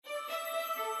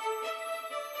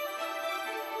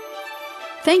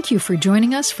Thank you for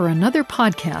joining us for another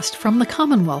podcast from the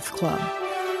Commonwealth Club.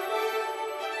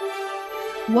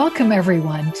 Welcome,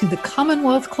 everyone, to the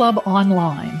Commonwealth Club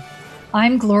Online.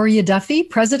 I'm Gloria Duffy,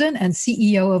 President and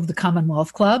CEO of the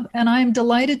Commonwealth Club, and I'm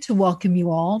delighted to welcome you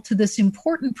all to this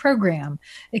important program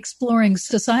exploring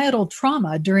societal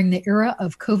trauma during the era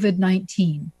of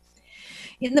COVID-19.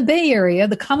 In the Bay Area,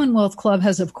 the Commonwealth Club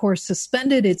has, of course,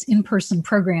 suspended its in-person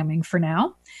programming for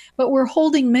now, but we're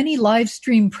holding many live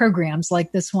stream programs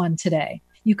like this one today.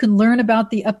 You can learn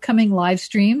about the upcoming live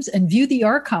streams and view the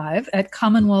archive at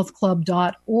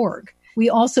commonwealthclub.org. We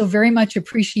also very much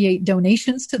appreciate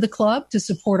donations to the club to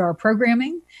support our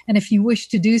programming, and if you wish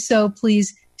to do so,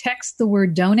 please text the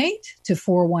word donate to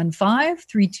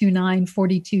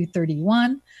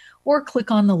 415-329-4231 or click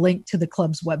on the link to the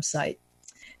club's website.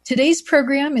 Today's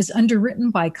program is underwritten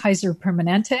by Kaiser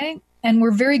Permanente, and we're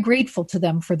very grateful to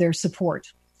them for their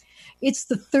support. It's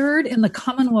the third in the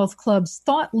Commonwealth Club's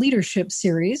Thought Leadership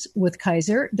series with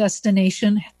Kaiser,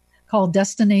 called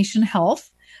Destination Health,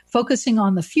 focusing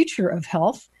on the future of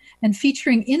health and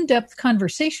featuring in-depth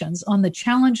conversations on the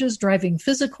challenges driving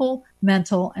physical,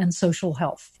 mental, and social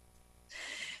health.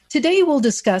 Today, we'll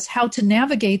discuss how to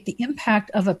navigate the impact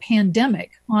of a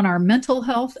pandemic on our mental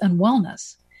health and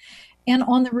wellness, and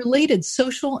on the related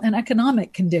social and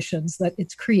economic conditions that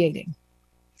it's creating.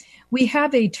 We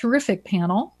have a terrific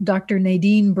panel, Dr.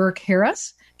 Nadine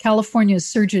Burke-Harris, California's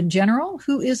Surgeon General,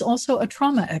 who is also a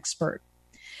trauma expert.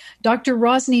 Dr.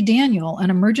 Rosny Daniel,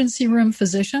 an emergency room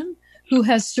physician who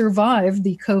has survived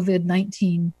the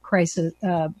COVID-19 crisis,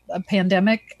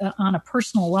 pandemic on a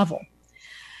personal level.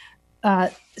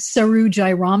 Saru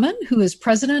Jayaraman, who is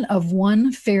president of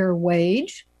One Fair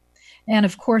Wage. And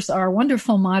of course, our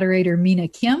wonderful moderator, Mina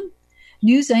Kim,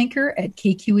 news anchor at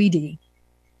KQED.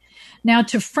 Now,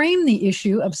 to frame the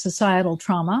issue of societal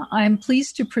trauma, I am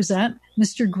pleased to present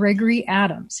Mr. Gregory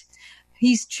Adams.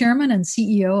 He's chairman and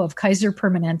CEO of Kaiser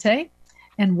Permanente.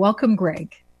 And welcome,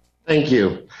 Greg. Thank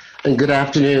you. And good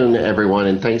afternoon, everyone.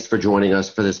 And thanks for joining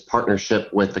us for this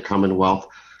partnership with the Commonwealth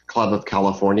Club of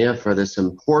California for this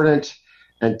important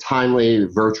and timely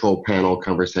virtual panel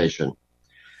conversation.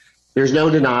 There's no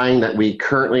denying that we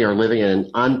currently are living in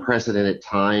an unprecedented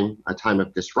time, a time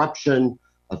of disruption,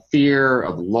 of fear,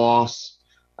 of loss,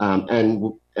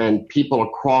 and people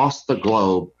across the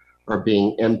globe are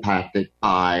being impacted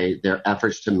by their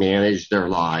efforts to manage their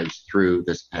lives through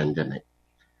this pandemic.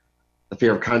 The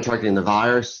fear of contracting the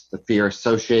virus, the fear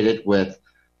associated with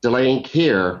delaying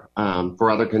care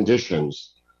for other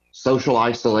conditions, social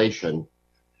isolation,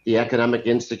 the economic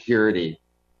insecurity,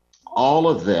 all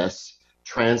of this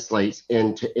translates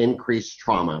into increased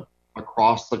trauma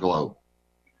across the globe.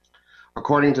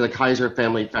 According to the Kaiser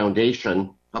Family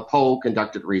Foundation, a poll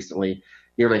conducted recently,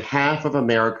 nearly half of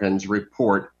Americans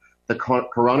report the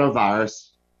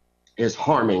coronavirus is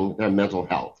harming their mental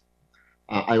health.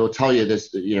 I will tell you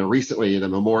this, recently, the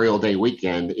Memorial Day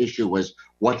weekend, the issue was,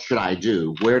 what should I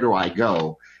do? Where do I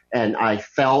go? And I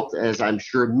felt, as I'm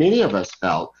sure many of us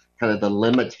felt, kind of the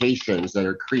limitations that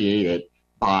are created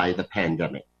by the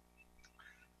pandemic.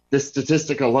 This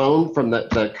statistic alone from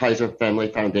the Kaiser Family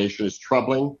Foundation is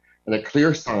troubling and a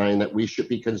clear sign that we should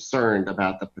be concerned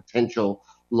about the potential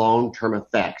long-term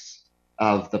effects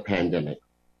of the pandemic.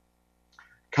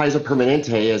 Kaiser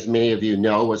Permanente, as many of you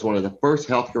know, was one of the first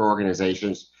healthcare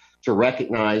organizations to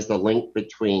recognize the link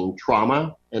between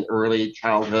trauma in early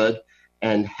childhood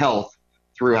and health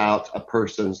throughout a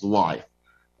person's life,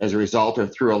 as a result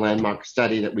of through a landmark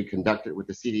study that we conducted with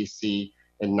the CDC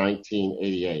in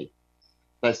 1988.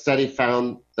 That study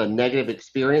found the negative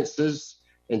experiences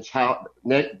in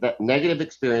negative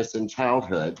experience in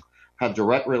childhood have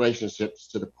direct relationships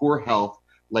to the poor health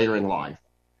later in life.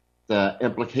 The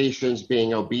implications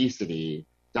being obesity,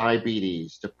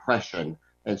 diabetes, depression,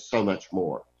 and so much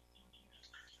more.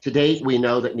 To date, we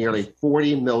know that nearly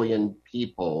 40 million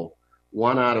people,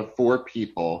 1 out of 4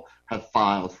 people, have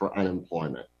filed for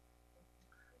unemployment.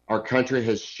 Our country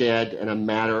has shed, in a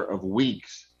matter of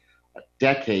weeks,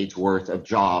 decades worth of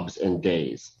jobs and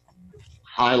days,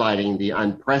 highlighting the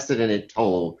unprecedented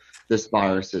toll this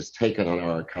virus has taken on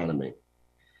our economy.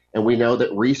 And we know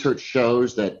that research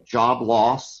shows that job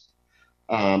loss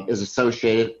is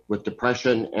associated with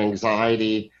depression,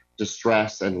 anxiety,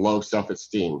 distress, and low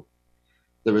self-esteem.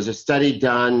 There was a study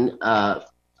done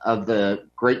of the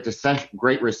Great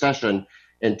Recession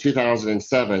in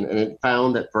 2007, and it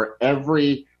found that for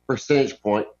every percentage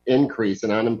point increase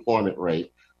in unemployment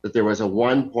rate, that there was a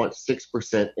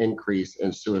 1.6% increase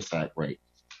in suicide rate.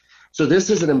 So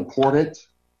this is an important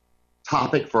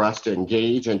topic for us to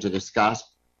engage and to discuss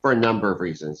for a number of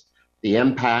reasons. The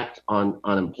impact on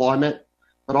unemployment,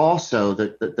 but also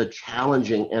the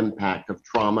challenging impact of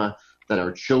trauma that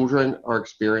our children are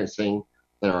experiencing,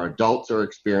 that our adults are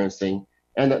experiencing,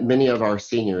 and that many of our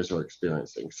seniors are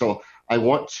experiencing. So I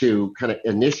want to kind of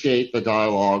initiate the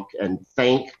dialogue and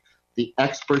thank the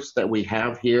experts that we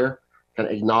have here, kind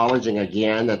of acknowledging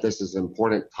again that this is an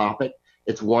important topic.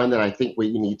 It's one that I think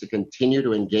we need to continue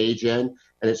to engage in,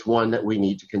 and it's one that we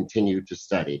need to continue to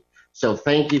study. So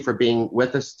thank you for being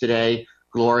with us today.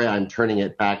 Gloria, I'm turning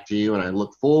it back to you, and I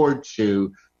look forward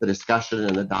to the discussion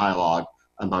and the dialogue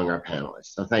among our panelists.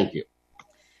 So thank you.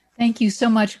 Thank you so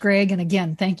much, Greg. And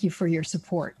again, thank you for your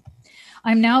support.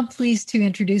 I'm now pleased to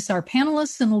introduce our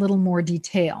panelists in a little more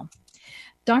detail.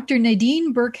 Dr.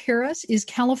 Nadine Burke-Harris is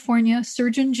California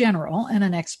Surgeon General and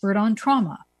an expert on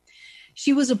trauma.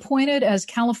 She was appointed as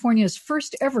California's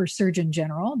first ever Surgeon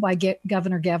General by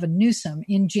Governor Gavin Newsom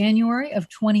in January of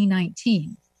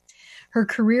 2019. Her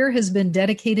career has been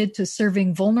dedicated to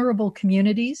serving vulnerable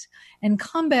communities and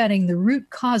combating the root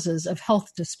causes of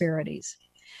health disparities.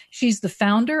 She's the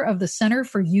founder of the Center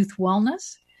for Youth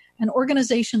Wellness, an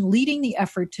organization leading the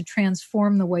effort to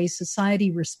transform the way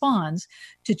society responds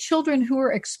to children who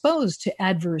are exposed to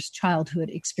adverse childhood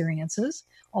experiences,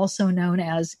 also known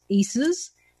as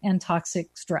ACEs, and toxic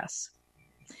stress.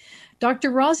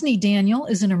 Dr. Rosny Daniel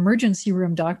is an emergency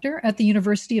room doctor at the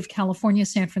University of California,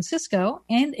 San Francisco,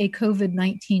 and a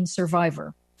COVID-19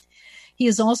 survivor. He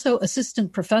is also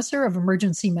assistant professor of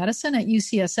emergency medicine at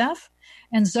UCSF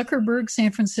and Zuckerberg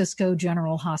San Francisco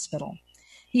General Hospital.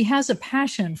 He has a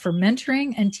passion for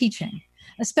mentoring and teaching,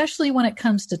 especially when it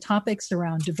comes to topics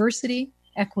around diversity,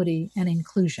 equity, and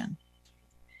inclusion.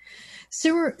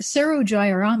 Saru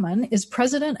Jayaraman is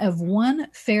president of One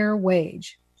Fair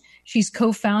Wage. She's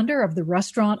co-founder of the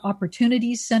Restaurant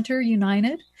Opportunities Center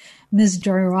United. Ms.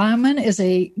 Jayaraman is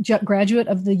a graduate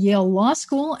of the Yale Law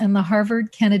School and the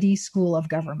Harvard Kennedy School of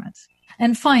Government.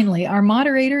 And finally, our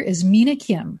moderator is Mina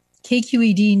Kim,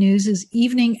 KQED News'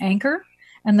 evening anchor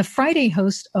and the Friday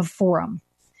host of Forum.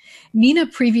 Mina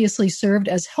previously served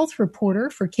as health reporter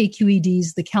for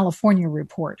KQED's The California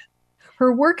Report.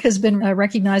 Her work has been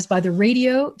recognized by the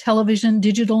Radio, Television,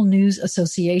 Digital News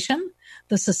Association,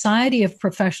 the Society of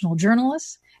Professional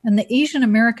Journalists, and the Asian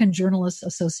American Journalists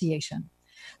Association.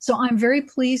 So I'm very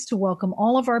pleased to welcome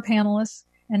all of our panelists,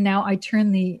 and now I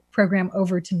turn the program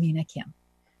over to Mina Kim.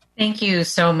 Thank you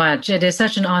so much. It is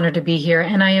such an honor to be here,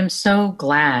 and I am so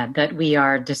glad that we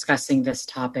are discussing this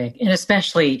topic, and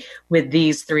especially with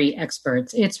these three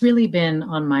experts. It's really been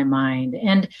on my mind.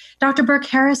 And Dr.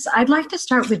 Burke-Harris, I'd like to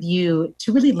start with you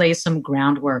to really lay some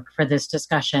groundwork for this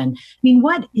discussion. I mean,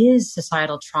 what is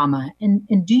societal trauma,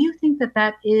 and do you think that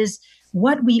that is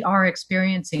what we are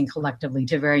experiencing collectively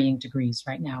to varying degrees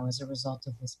right now as a result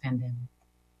of this pandemic?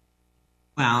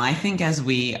 Well, I think as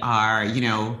we are,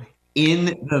 in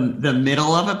the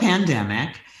middle of a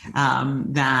pandemic,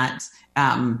 that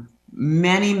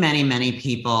many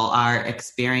people are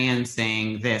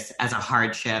experiencing this as a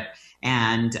hardship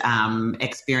and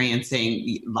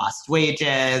experiencing lost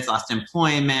wages, lost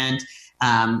employment,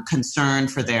 concern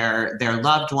for their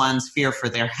loved ones, fear for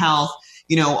their health,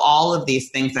 all of these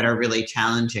things that are really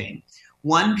challenging.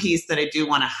 One piece that I do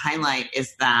want to highlight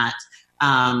is that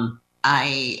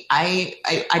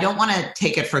I don't want to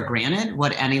take it for granted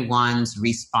what anyone's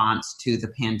response to the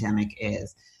pandemic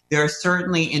is. There are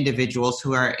certainly individuals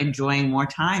who are enjoying more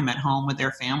time at home with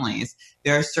their families.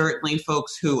 There are certainly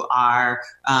folks who are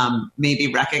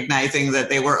maybe recognizing that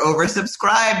they were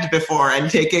oversubscribed before and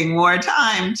taking more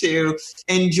time to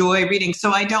enjoy reading.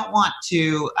 So I don't want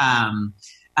to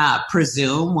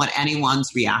presume what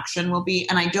anyone's reaction will be.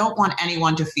 And I don't want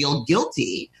anyone to feel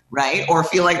guilty, right? Or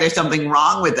feel like there's something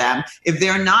wrong with them if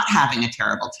they're not having a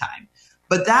terrible time.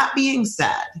 But that being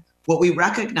said, what we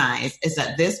recognize is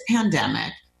that this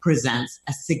pandemic presents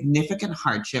a significant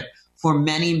hardship for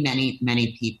many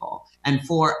people. And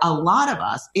for a lot of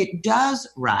us, it does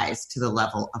rise to the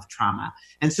level of trauma.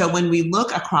 And so when we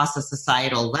look across a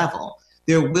societal level,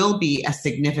 there will be a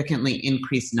significantly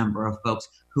increased number of folks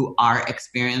who are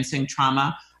experiencing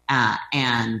trauma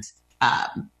and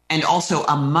also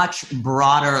a much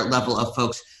broader level of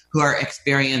folks who are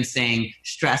experiencing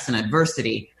stress and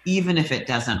adversity, even if it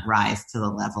doesn't rise to the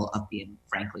level of being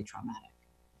frankly traumatic.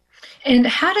 And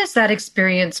how does that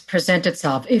experience present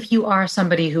itself if you are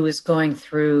somebody who is going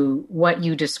through what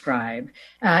you describe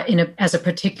as a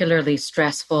particularly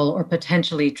stressful or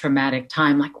potentially traumatic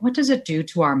time? Like, what does it do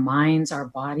to our minds, our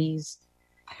bodies?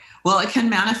 Well, it can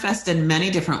manifest in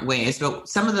many different ways, but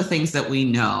some of the things that we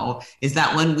know is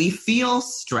that when we feel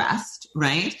stressed,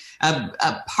 right,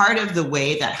 a part of the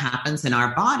way that happens in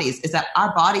our bodies is that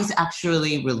our bodies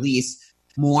actually release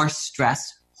more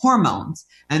stress hormones.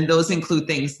 And those include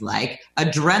things like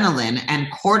adrenaline and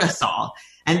cortisol.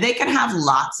 And they can have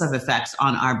lots of effects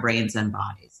on our brains and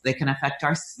bodies. They can affect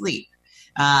our sleep.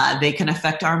 They can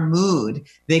affect our mood.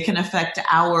 They can affect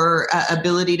our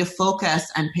ability to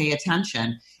focus and pay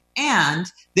attention. And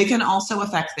they can also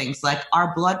affect things like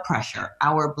our blood pressure,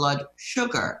 our blood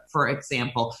sugar, for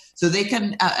example. So they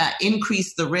can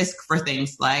increase the risk for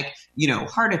things like,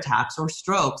 heart attacks or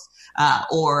strokes,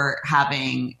 or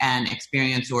having an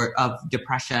experience of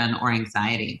depression or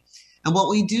anxiety. And what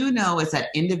we do know is that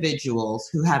individuals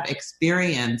who have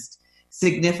experienced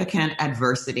significant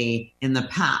adversity in the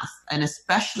past, and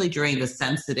especially during the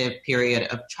sensitive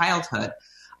period of childhood,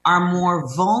 are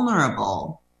more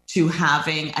vulnerable to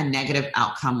having a negative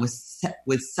outcome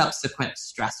with subsequent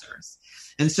stressors.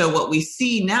 And so what we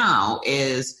see now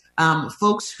is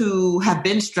folks who have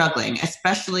been struggling,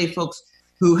 especially folks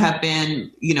who have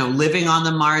been, living on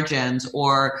the margins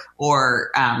or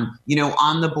on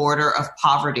the border of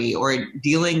poverty or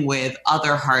dealing with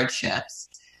other hardships.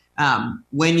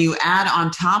 When you add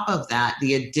on top of that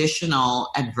the additional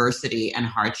adversity and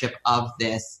hardship of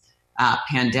this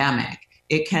pandemic,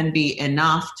 it can be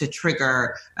enough to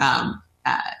trigger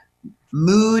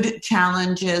mood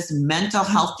challenges, mental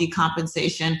health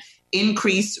decompensation,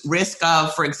 increased risk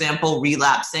of, for example,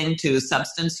 relapsing to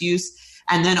substance use,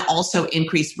 and then also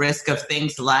increased risk of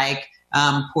things like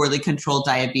poorly controlled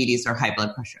diabetes or high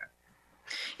blood pressure.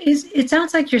 It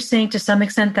sounds like you're saying to some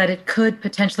extent that it could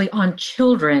potentially on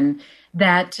children,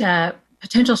 that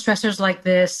potential stressors like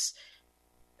this,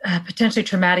 potentially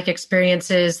traumatic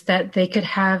experiences, that they could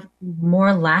have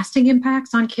more lasting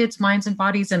impacts on kids' minds and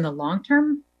bodies in the long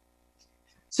term?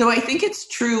 So I think it's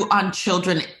true on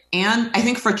children, and I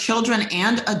think for children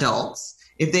and adults,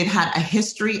 if they've had a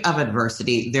history of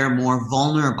adversity, they're more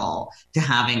vulnerable to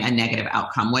having a negative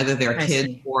outcome, whether they're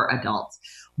kids or adults.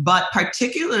 But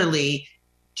particularly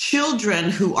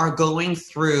children who are going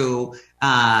through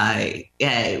high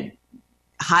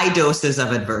doses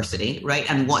of adversity, right?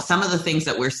 And what some of the things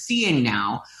that we're seeing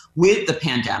now with the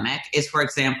pandemic is, for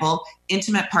example,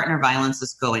 intimate partner violence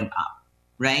is going up,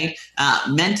 right?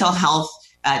 Mental health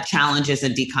challenges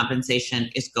and decompensation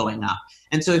is going up.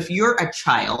 And so if you're a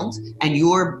child and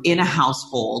you're in a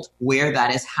household where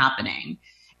that is happening,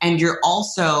 and you're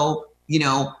also,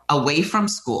 away from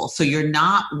school, so you're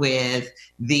not with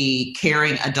the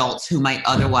caring adults who might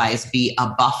otherwise be a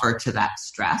buffer to that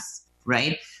stress,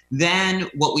 right? Then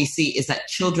what we see is that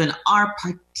children are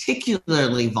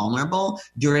particularly vulnerable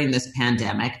during this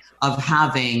pandemic of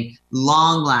having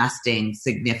long-lasting,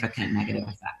 significant negative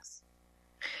effects.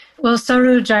 Well,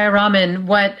 Saru Jayaraman,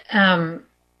 what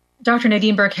Dr.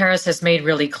 Nadine Burke-Harris has made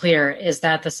really clear is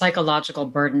that the psychological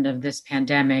burden of this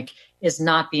pandemic is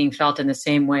not being felt in the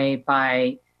same way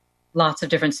by lots of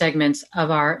different segments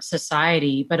of our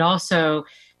society, but also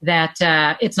that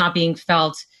it's not being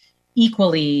felt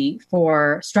equally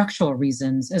for structural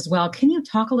reasons as well. Can you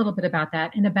talk a little bit about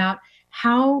that and about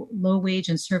how low-wage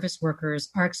and service workers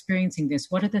are experiencing this?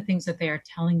 What are the things that they are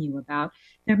telling you about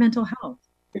their mental health?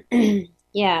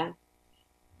 Yeah.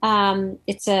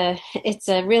 It's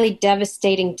a really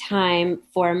devastating time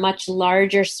for a much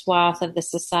larger swath of the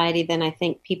society than I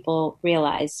think people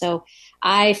realize. So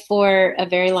I, for a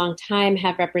very long time,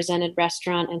 have represented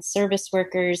restaurant and service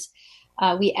workers.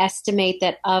 We estimate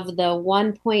that of the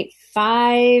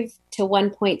 1.5 to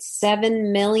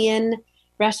 1.7 million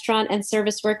restaurant and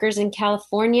service workers in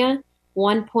California,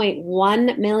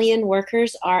 1.1 million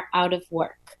workers are out of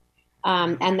work.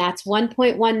 And that's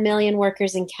 1.1 million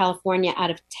workers in California out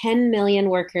of 10 million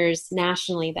workers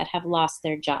nationally that have lost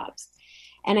their jobs.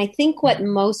 And I think what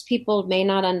most people may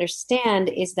not understand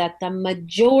is that the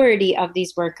majority of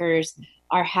these workers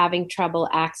are having trouble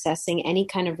accessing any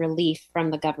kind of relief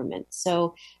from the government.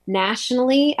 So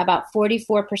nationally, about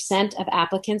 44% of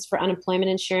applicants for unemployment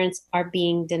insurance are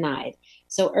being denied.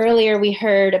 So earlier we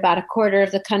heard about a quarter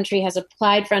of the country has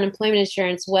applied for unemployment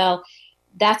insurance. Well,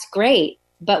 that's great.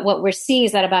 But what we're seeing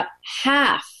is that about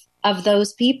half of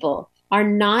those people are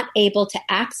not able to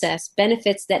access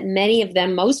benefits that many of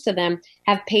them, most of them,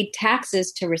 have paid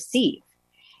taxes to receive.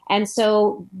 And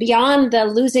so beyond the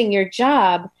losing your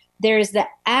job, there's the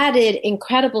added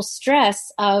incredible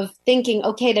stress of thinking,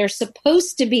 okay, there's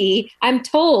supposed to be, I'm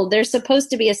told there's supposed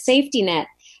to be a safety net.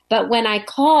 But when I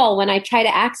call, when I try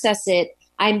to access it,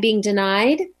 I'm being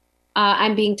denied.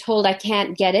 I'm being told I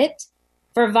can't get it.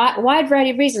 For a wide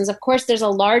variety of reasons. Of course, there's a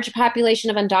large population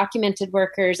of undocumented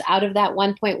workers out of that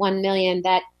 1.1 million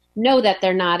that know that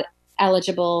they're not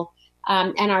eligible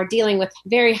and are dealing with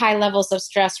very high levels of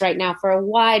stress right now for a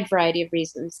wide variety of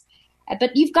reasons.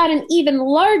 But you've got an even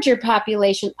larger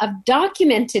population of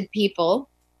documented people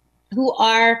who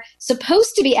are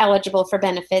supposed to be eligible for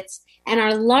benefits and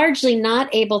are largely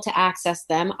not able to access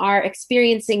them are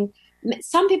experiencing.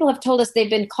 Some people have told us they've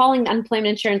been calling the unemployment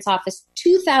insurance office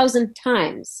 2,000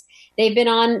 times. They've been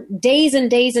on days and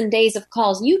days and days of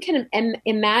calls. You can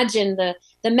imagine the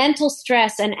mental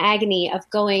stress and agony of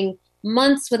going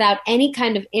months without any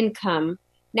kind of income.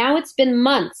 Now it's been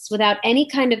months without any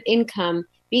kind of income,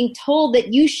 being told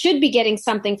that you should be getting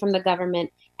something from the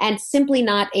government and simply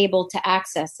not able to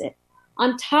access it.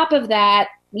 On top of that,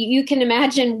 you can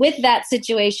imagine with that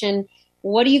situation,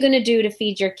 what are you going to do to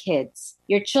feed your kids?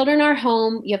 Your children are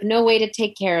home. You have no way to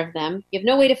take care of them. You have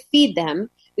no way to feed them.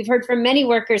 We've heard from many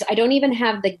workers, I don't even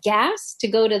have the gas to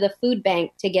go to the food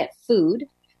bank to get food.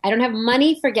 I don't have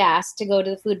money for gas to go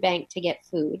to the food bank to get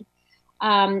food.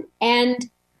 And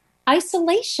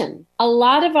isolation. A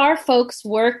lot of our folks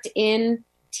worked in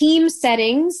team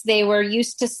settings. They were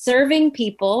used to serving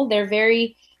people.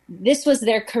 This was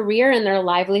their career and their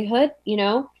livelihood, you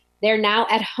know. They're now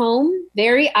at home,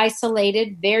 very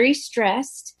isolated, very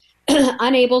stressed,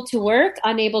 unable to work,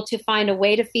 unable to find a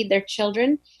way to feed their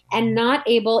children, and not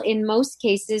able, in most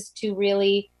cases, to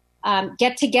really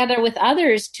get together with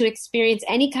others to experience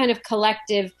any kind of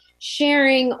collective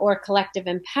sharing or collective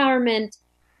empowerment.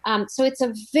 So it's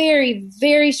a very,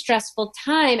 very stressful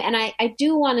time. And I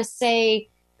do want to say,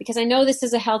 because I know this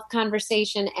is a health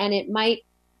conversation and it might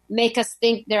make us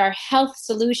think there are health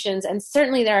solutions, and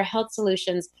certainly there are health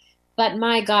solutions, but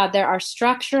my God, there are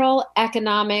structural,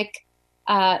 economic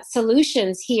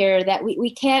solutions here that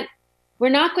we're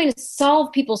not going to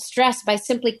solve people's stress by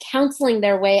simply counseling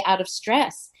their way out of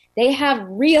stress. They have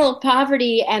real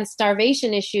poverty and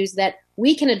starvation issues that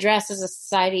we can address as a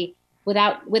society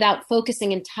without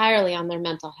focusing entirely on their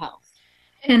mental health.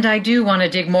 And I do want to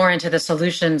dig more into the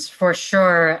solutions for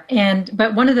sure.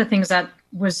 But one of the things that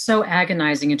was so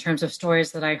agonizing in terms of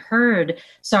stories that I heard,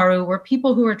 Saru, were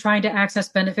people who were trying to access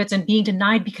benefits and being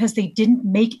denied because they didn't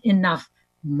make enough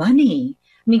money.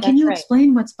 I mean, can you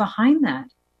explain what's behind that?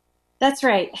 That's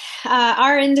right.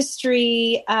 Our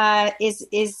industry has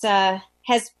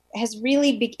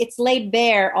really it's laid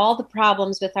bare all the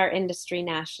problems with our industry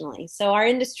nationally. So our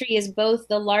industry is both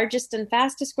the largest and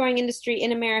fastest growing industry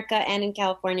in America and in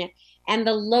California, and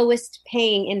the lowest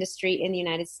paying industry in the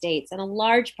United States. And a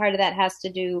large part of that has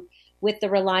to do with the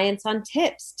reliance on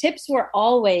tips. Tips were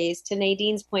always, to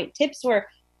Nadine's point, tips were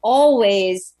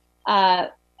always a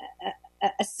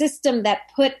system that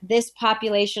put this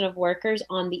population of workers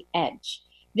on the edge.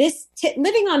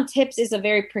 Living on tips is a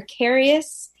very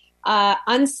precarious,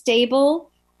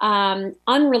 unstable,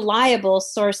 unreliable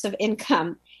source of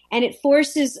income. And it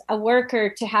forces a worker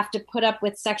to have to put up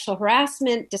with sexual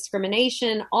harassment,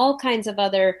 discrimination, all kinds of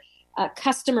other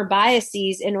customer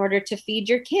biases in order to feed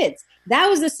your kids. That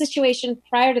was the situation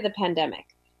prior to the pandemic.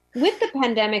 With the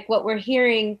pandemic, what we're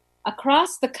hearing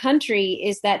across the country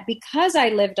is that because I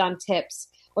lived on tips,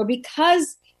 or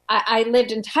because I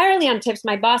lived entirely on tips,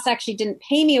 my boss actually didn't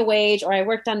pay me a wage, or I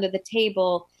worked under the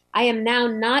table, I am now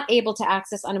not able to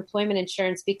access unemployment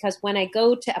insurance because when I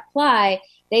go to apply,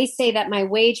 they say that my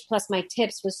wage plus my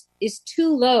tips is too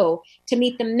low to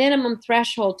meet the minimum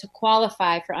threshold to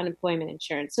qualify for unemployment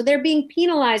insurance. So they're being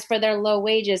penalized for their low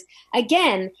wages.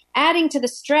 Again, adding to the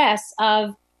stress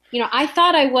of, I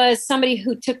thought I was somebody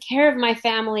who took care of my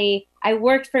family. I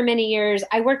worked for many years.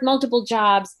 I worked multiple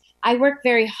jobs. I worked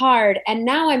very hard. And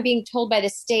now I'm being told by the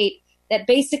state that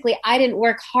basically I didn't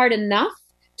work hard enough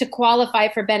to qualify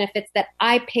for benefits that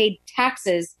I paid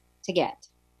taxes to get.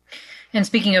 And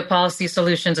speaking of policy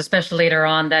solutions, especially later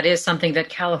on, that is something that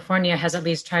California has at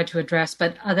least tried to address,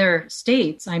 but other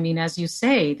states, I mean, as you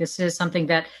say, this is something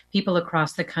that people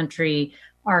across the country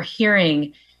are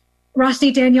hearing.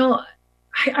 Rosny Daniel,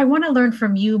 I want to learn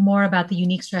from you more about the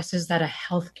unique stresses that a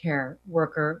healthcare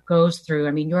worker goes through.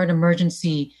 I mean, you're an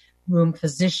emergency room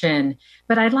physician,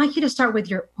 but I'd like you to start with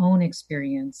your own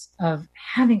experience of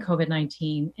having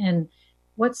COVID-19 and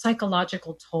what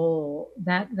psychological toll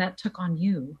that took on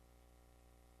you.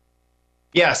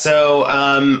 Yeah, so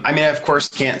I of course,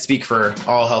 can't speak for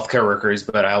all healthcare workers,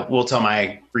 but I will tell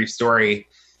my brief story.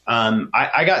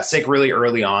 I got sick really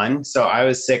early on. So I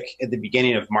was sick at the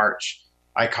beginning of March.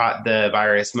 I caught the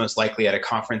virus most likely at a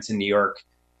conference in New York.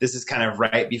 This is kind of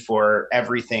right before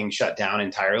everything shut down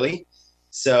entirely.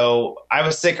 So I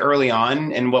was sick early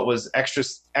on, and what was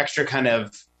extra kind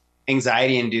of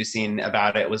anxiety inducing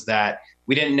about it was that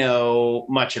we didn't know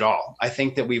much at all. I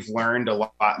think that we've learned a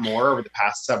lot more over the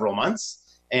past several months.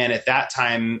 And at that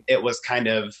time, it was kind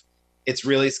of, it's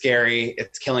really scary.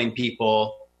 It's killing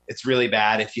people. It's really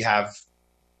bad if you have,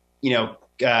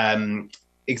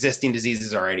 existing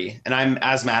diseases already. And I'm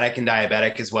asthmatic and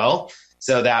diabetic as well.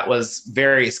 So that was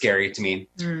very scary to me.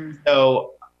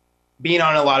 So being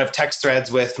on a lot of text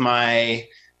threads with my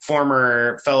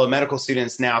former fellow medical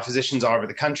students, now physicians all over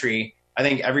the country, I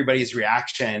think everybody's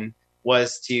reaction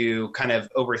was to kind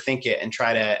of overthink it and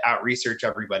try to out-research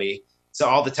everybody. So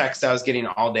all the texts I was getting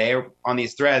all day on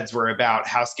these threads were about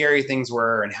how scary things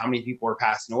were and how many people were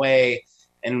passing away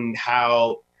and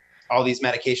how all these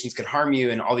medications could harm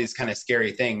you and all these kind of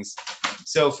scary things.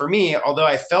 So for me, although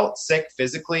I felt sick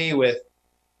physically with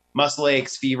muscle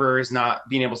aches, fevers, not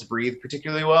being able to breathe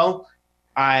particularly well,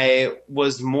 I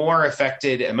was more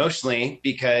affected emotionally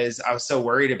because I was so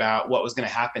worried about what was going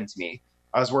to happen to me.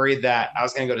 I was worried that I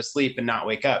was going to go to sleep and not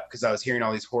wake up because I was hearing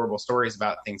all these horrible stories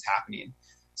about things happening.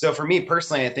 So for me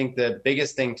personally, I think the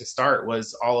biggest thing to start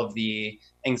was all of the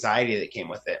anxiety that came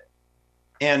with it.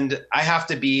 And I have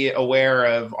to be aware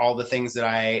of all the things that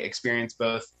I experience,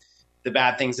 both the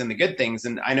bad things and the good things.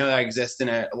 And I know that I exist in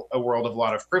a world of a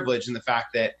lot of privilege, and the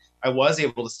fact that I was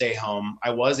able to stay home,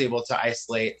 I was able to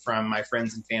isolate from my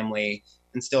friends and family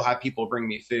and still have people bring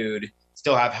me food,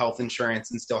 still have health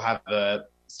insurance, and still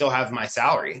have my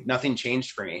salary. Nothing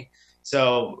changed for me.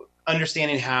 So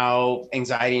understanding how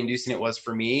anxiety inducing it was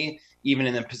for me, even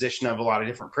in the position of a lot of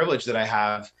different privilege that I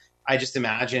have, I just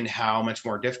imagined how much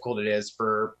more difficult it is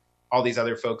for all these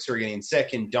other folks who are getting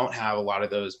sick and don't have a lot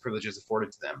of those privileges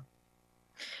afforded to them.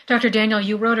 Dr. Daniel,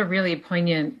 you wrote a really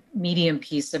poignant Medium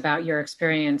piece about your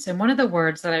experience. And one of the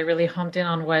words that I really homed in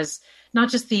on was not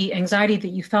just the anxiety that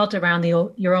you felt around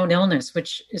your own illness,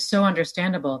 which is so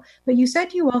understandable, but you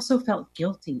said you also felt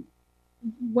guilty.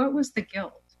 What was the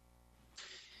guilt?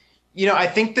 I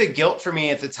think the guilt for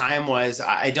me at the time was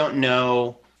I don't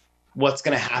know what's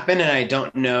going to happen, and I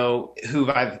don't know who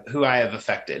I have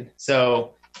affected.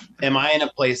 So am I in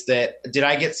a place did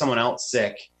I get someone else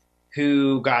sick?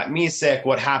 Who got me sick?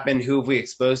 What happened? Who have we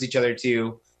exposed each other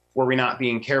to? Were we not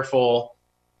being careful?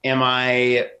 Am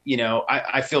I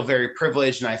feel very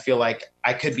privileged and I feel like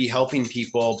I could be helping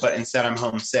people, but instead I'm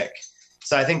home sick.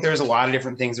 So I think there's a lot of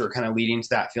different things that were kind of leading to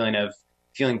that feeling of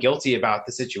feeling guilty about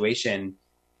the situation.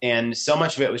 And so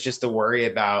much of it was just the worry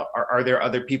about, are there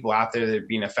other people out there that are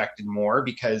being affected more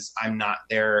because I'm not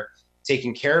there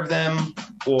taking care of them?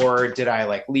 Or did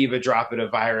I leave a droplet of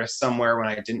virus somewhere when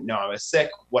I didn't know I was sick?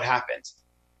 What happened?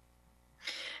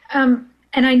 And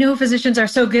I know physicians are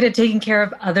so good at taking care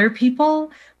of other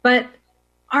people, but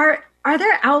are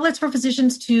there outlets for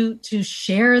physicians to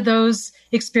share those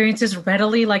experiences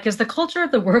readily? Is the culture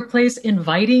of the workplace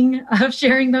inviting of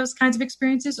sharing those kinds of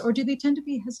experiences, or do they tend to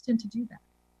be hesitant to do that?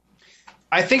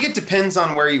 I think it depends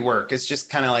on where you work. It's just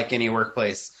kind of like any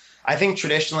workplace. I think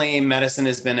traditionally medicine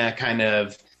has been a kind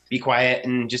of be quiet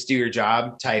and just do your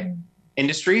job type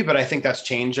industry, but I think that's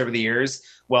changed over the years.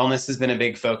 Wellness has been a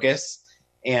big focus.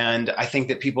 And I think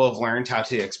that people have learned how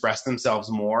to express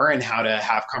themselves more and how to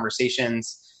have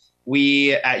conversations.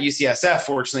 We at UCSF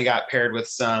fortunately got paired with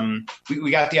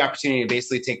we got the opportunity to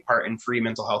basically take part in free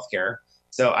mental health care.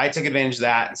 So I took advantage of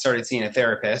that and started seeing a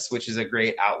therapist, which is a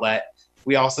great outlet.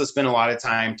 We also spent a lot of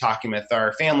time talking with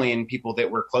our family and people that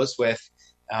we're close with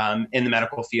in the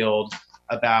medical field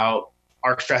about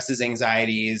our stresses,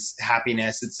 anxieties,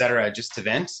 happiness, et cetera, just to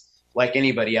vent like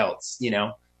anybody else,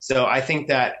 So I think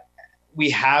that we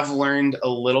have learned a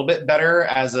little bit better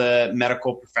as a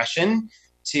medical profession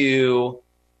to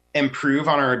improve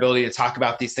on our ability to talk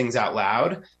about these things out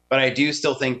loud. But I do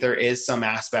still think there is some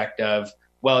aspect of,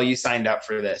 well, you signed up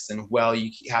for this and well,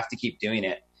 you have to keep doing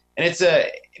it. And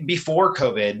before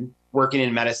COVID, working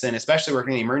in medicine, especially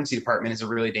working in the emergency department, is a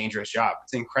really dangerous job.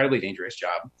 It's an incredibly dangerous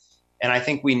job. And I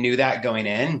think we knew that going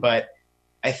in, but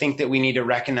I think that we need to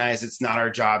recognize it's not our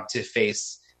job to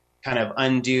face kind of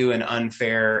undue and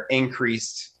unfair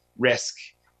increased risk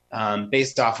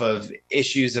based off of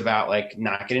issues about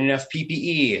not getting enough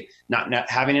PPE, not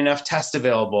having enough tests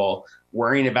available,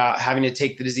 worrying about having to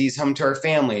take the disease home to our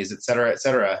families, et cetera, et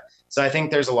cetera. So I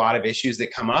think there's a lot of issues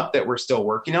that come up that we're still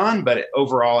working on, but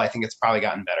overall, I think it's probably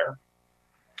gotten better.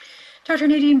 Dr.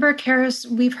 Nadine Burke-Harris,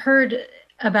 we've heard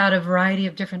about a variety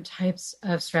of different types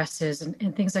of stresses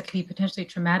and things that can be potentially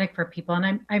traumatic for people.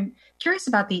 And I'm curious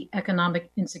about the economic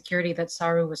insecurity that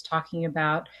Saru was talking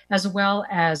about, as well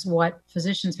as what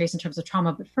physicians face in terms of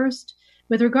trauma. But first,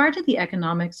 with regard to the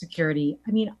economic security,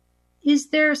 is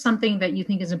there something that you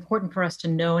think is important for us to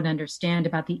know and understand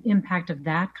about the impact of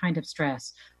that kind of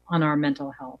stress on our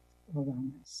mental health or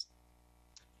wellness?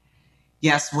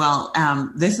 Yes, well,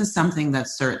 this is something that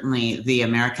certainly the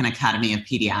American Academy of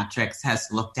Pediatrics has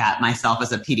looked at. Myself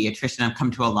as a pediatrician, I've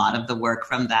come to a lot of the work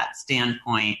from that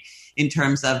standpoint in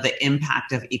terms of the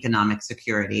impact of economic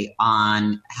security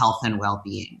on health and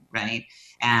well-being, right?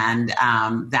 And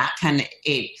that can,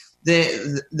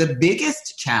 the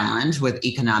biggest challenge with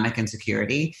economic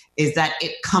insecurity is that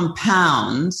it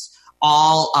compounds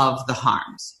all of the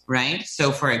harms, right?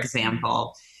 So, for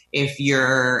example, if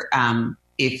you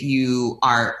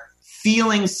are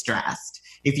feeling stressed,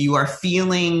 if you are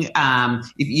feeling,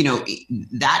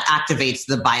 that activates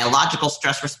the biological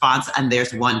stress response, and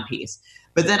there's one piece.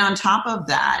 But then on top of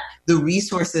that, the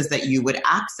resources that you would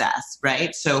access,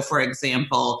 right? So, for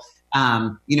example,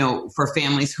 for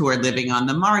families who are living on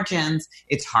the margins,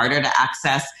 it's harder to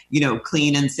access,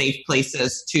 clean and safe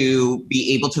places to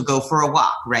be able to go for a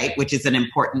walk, right? Which is an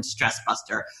important stress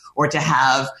buster. Or to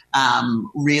have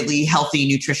really healthy,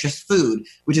 nutritious food,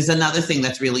 which is another thing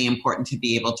that's really important to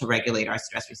be able to regulate our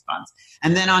stress response.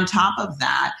 And then on top of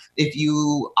that, if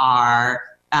you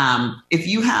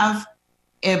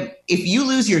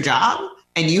lose your job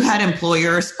and you had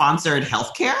employer-sponsored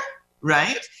healthcare,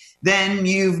 right? Then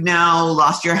you've now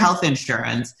lost your health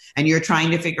insurance, and you're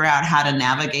trying to figure out how to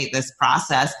navigate this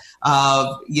process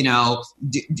of,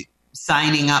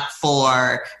 signing up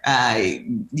for,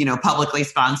 publicly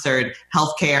sponsored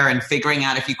healthcare and figuring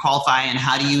out if you qualify and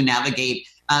how do you navigate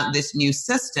this new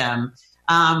system.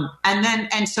 And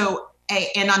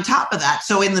on top of that,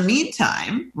 so in the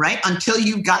meantime, right, until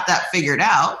you've got that figured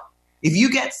out, if you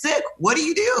get sick, what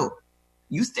do?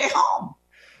 You stay home.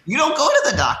 You don't go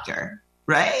to the doctor,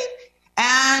 right?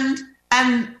 And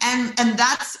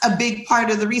that's a big part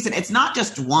of the reason. It's not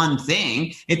just one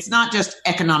thing. It's not just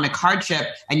economic hardship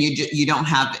and you don't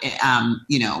have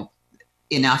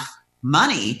enough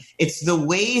money. It's the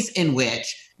ways in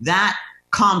which that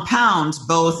compounds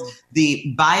both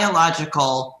the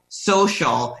biological,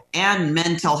 social, and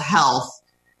mental health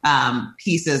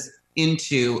pieces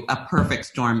into a perfect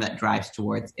storm that drives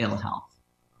towards ill health.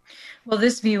 Well,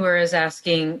 this viewer is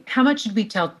asking, how much should we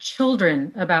tell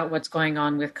children about what's going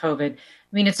on with COVID? I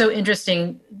mean, it's so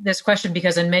interesting, this question,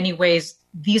 because in many ways,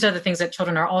 these are the things that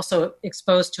children are also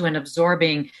exposed to and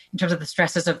absorbing in terms of the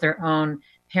stresses of their own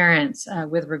parents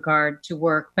with regard to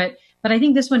work. But I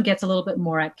think this one gets a little bit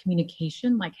more at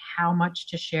communication, like how much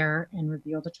to share and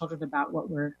reveal to children about what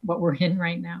we're in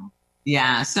right now.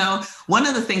 Yeah. So one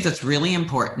of the things that's really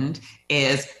important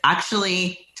is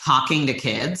actually talking to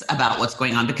kids about what's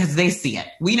going on, because they see it.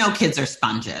 We know kids are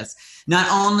sponges. Not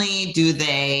only do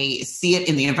they see it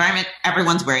in the environment,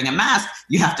 everyone's wearing a mask.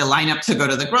 You have to line up to go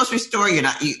to the grocery store.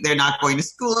 They're not going to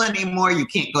school anymore. You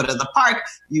can't go to the park.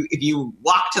 If you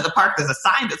walk to the park, there's a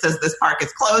sign that says this park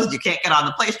is closed. You can't get on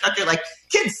the play structure. Like,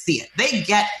 kids see it. They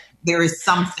get there is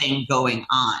something going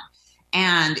on.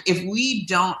 And if we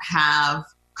don't have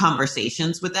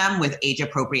conversations with them with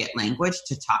age-appropriate language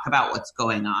to talk about what's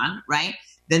going on, right,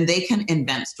 then they can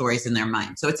invent stories in their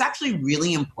mind. So it's actually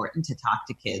really important to talk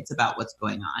to kids about what's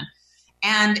going on.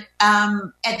 And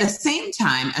at the same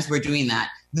time as we're doing that,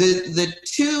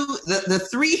 the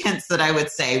three hints that I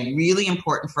would say really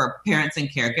important for parents and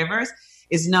caregivers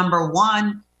is, number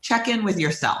one, check in with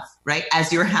yourself, right?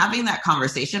 As you're having that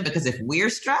conversation, because if we're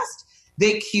stressed,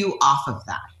 they cue off of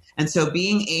that. And so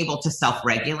being able to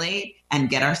self-regulate and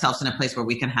get ourselves in a place where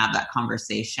we can have that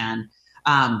conversation,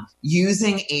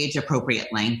 using age-appropriate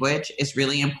language is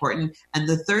really important. And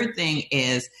the third thing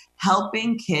is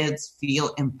helping kids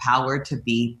feel empowered to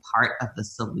be part of the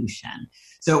solution.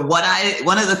 So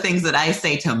one of the things that I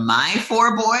say to my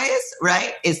 4 boys,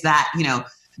 right, is that,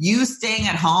 you staying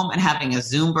at home and having a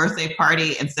Zoom birthday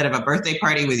party instead of a birthday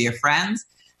party with your friends,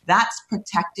 that's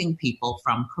protecting people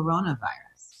from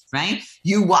coronavirus, right?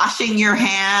 You washing your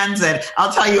hands, and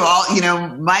I'll tell you all,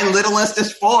 my littlest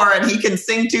is 4 and he can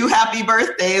sing 2 happy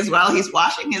birthdays while he's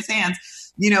washing his hands.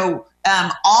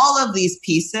 All of these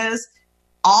pieces,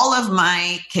 all of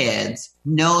my kids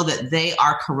know that they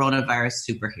are coronavirus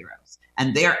superheroes.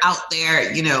 And they're out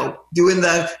there, doing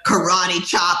the karate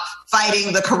chop,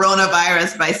 fighting the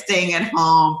coronavirus by staying at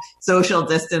home, social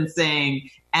distancing.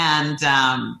 And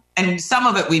some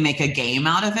of it, we make a game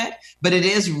out of it. But it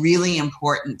is really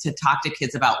important to talk to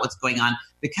kids about what's going on,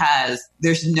 because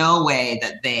there's no way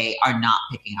that they are not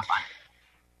picking up on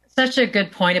it. Such a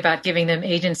good point about giving them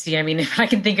agency. I mean, if I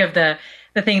can think of the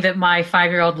thing that my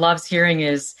 5-year-old loves hearing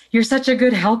is, "You're such a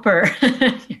good helper."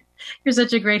 You're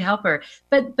such a great helper.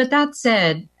 But that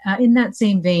said, in that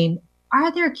same vein,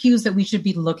 are there cues that we should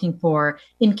be looking for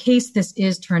in case this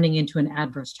is turning into an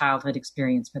adverse childhood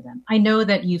experience for them? I know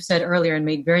that you've said earlier and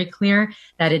made very clear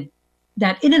that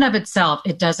in and of itself,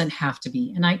 it doesn't have to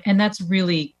be. And that's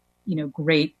really,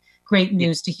 great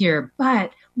news to hear.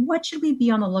 But what should we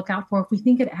be on the lookout for if we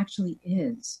think it actually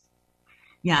is?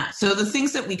 Yeah. So the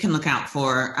things that we can look out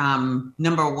for,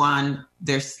 number one,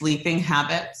 their sleeping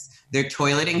habits, their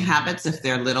toileting habits if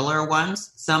they're littler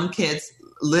ones. Some kids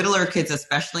littler kids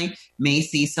especially may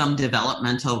see some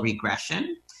developmental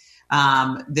regression.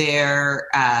 So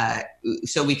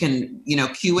we can,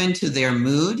 cue into their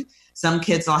mood. Some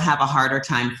kids will have a harder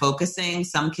time focusing.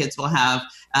 Some kids will have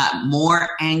more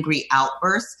angry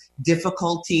outbursts,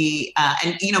 difficulty.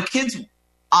 And kids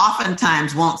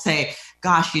oftentimes won't say,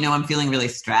 gosh, I'm feeling really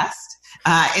stressed.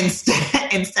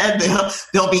 Instead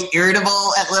they'll be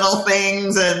irritable at little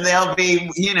things, and they'll be,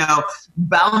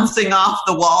 bouncing off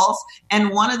the walls.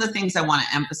 And one of the things I want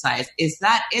to emphasize is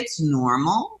that it's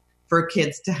normal for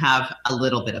kids to have a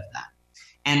little bit of that.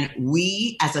 And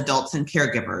we, as adults and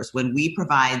caregivers, when we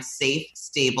provide safe,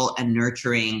 stable, and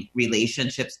nurturing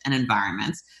relationships and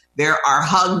environments, there are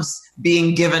hugs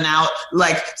being given out,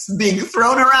 like being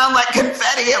thrown around like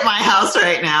confetti at my house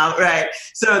right now, right?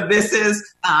 So this is,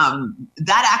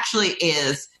 that actually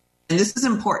is, and this is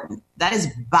important, that is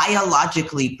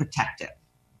biologically protective,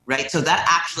 right? So that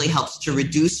actually helps to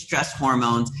reduce stress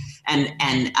hormones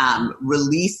and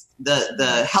release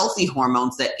the healthy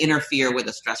hormones that interfere with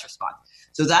a stress response.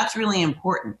 So that's really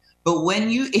important. But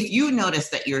if you notice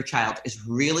that your child is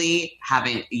really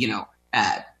having,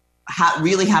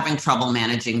 really having trouble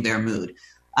managing their mood,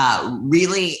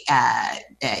 really,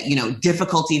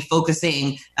 difficulty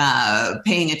focusing,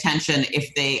 paying attention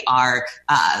if they are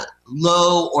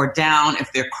low or down,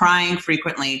 if they're crying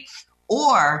frequently,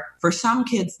 or for some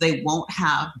kids, they won't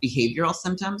have behavioral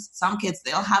symptoms. Some kids,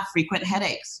 they'll have frequent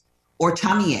headaches or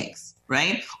tummy aches,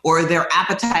 right? Or their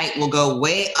appetite will go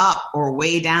way up or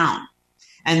way down.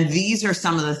 And these are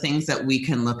some of the things that we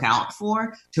can look out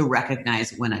for to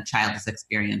recognize when a child is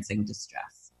experiencing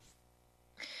distress.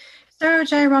 Saru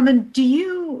Jayaraman, do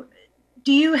you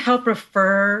help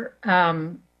refer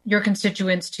your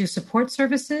constituents to support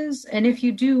services? And if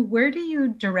you do, where do you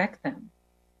direct them?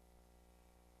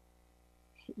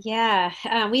 Yeah,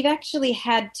 we've actually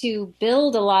had to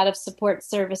build a lot of support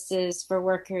services for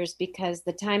workers because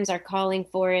the times are calling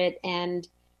for it, and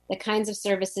the kinds of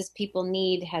services people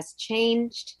need has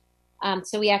changed.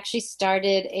 So we actually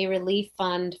started a relief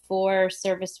fund for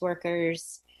service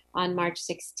workers on March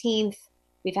 16th.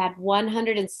 We've had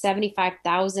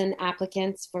 175,000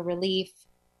 applicants for relief.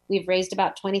 We've raised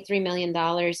about $23 million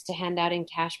to hand out in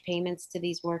cash payments to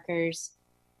these workers.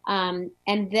 And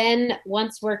then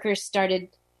once workers started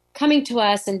coming to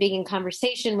us and being in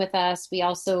conversation with us, we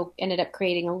also ended up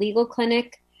creating a legal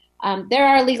clinic. There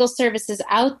are legal services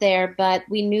out there, but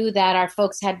we knew that our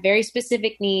folks had very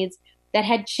specific needs that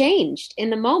had changed in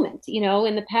the moment.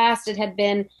 In the past, it had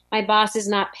been, my boss is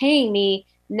not paying me.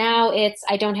 Now it's,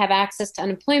 I don't have access to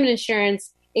unemployment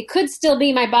insurance. It could still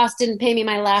be my boss didn't pay me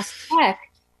my last check,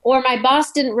 or my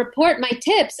boss didn't report my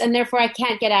tips, and therefore I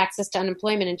can't get access to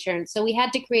unemployment insurance. So we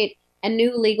had to create a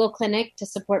new legal clinic to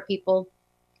support people.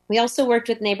 We also worked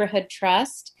with Neighborhood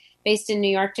Trust, based in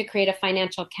New York, to create a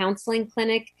financial counseling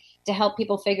clinic to help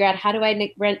people figure out, how do I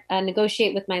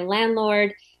negotiate with my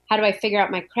landlord? How do I figure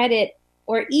out my credit?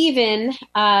 Or even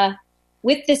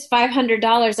with this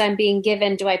 $500 I'm being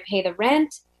given, do I pay the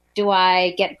rent? Do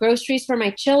I get groceries for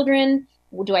my children?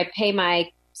 Do I pay my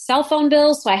cell phone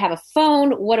bills so I have a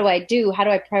phone? What do I do? How do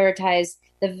I prioritize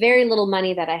the very little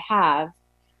money that I have?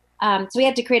 So we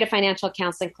had to create a financial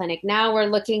counseling clinic. Now we're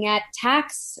looking at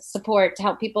tax support to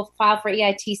help people file for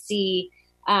EITC,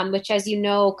 which, as you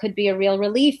know, could be a real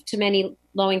relief to many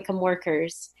low-income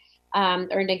workers,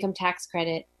 earned income tax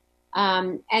credit.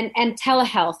 And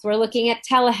telehealth. We're looking at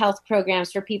telehealth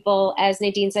programs for people, as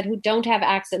Nadine said, who don't have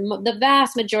access. The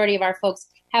vast majority of our folks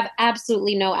have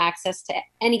absolutely no access to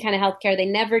any kind of healthcare. They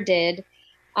never did.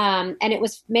 And it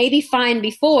was maybe fine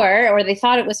before, or they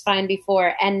thought it was fine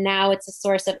before, and now it's a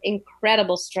source of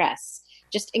incredible stress,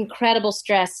 just incredible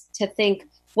stress to think,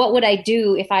 what would I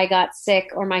do if I got sick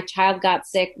or my child got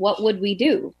sick? What would we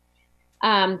do?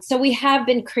 So we have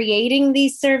been creating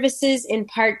these services in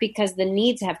part because the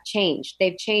needs have changed.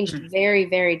 They've changed very,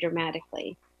 very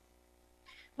dramatically.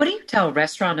 What do you tell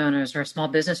restaurant owners or small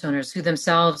business owners who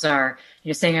themselves are,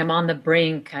 saying, I'm on the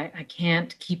brink, I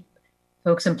can't keep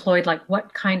folks employed? Like,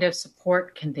 what kind of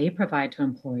support can they provide to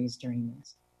employees during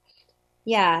this?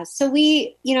 Yeah, so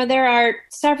there are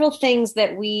several things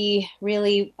that we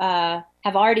really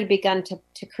have already begun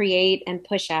to create and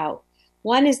push out.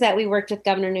 One is that we worked with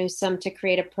Governor Newsom to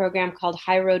create a program called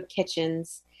High Road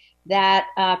Kitchens that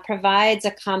provides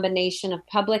a combination of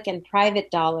public and private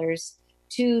dollars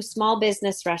to small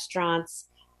business restaurants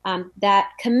that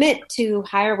commit to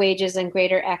higher wages and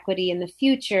greater equity in the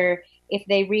future if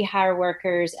they rehire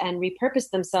workers and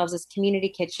repurpose themselves as community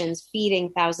kitchens, feeding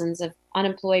thousands of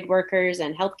unemployed workers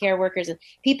and healthcare workers and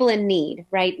people in need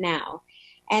right now.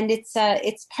 And it's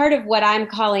part of what I'm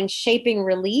calling shaping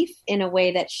relief in a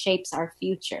way that shapes our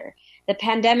future. the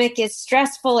pandemic is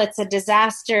stressful, it's a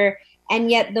disaster. And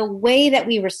yet the way that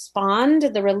we respond,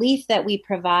 the relief that we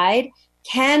provide,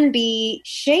 can be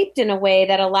shaped in a way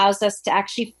that allows us to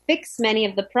actually fix many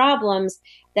of the problems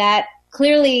that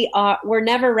clearly were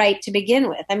never right to begin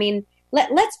with. I mean,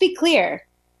 let's be clear.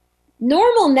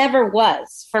 Normal never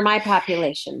was for my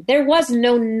population. There was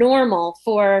no normal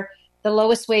for the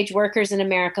lowest wage workers in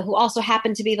America, who also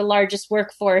happen to be the largest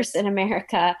workforce in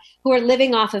America, who are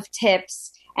living off of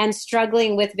tips and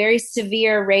struggling with very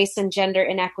severe race and gender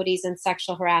inequities and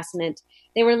sexual harassment.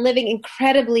 They were living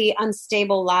incredibly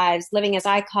unstable lives, living, as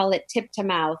I call it, tip to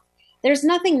mouth. There's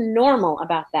nothing normal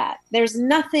about that. There's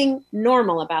nothing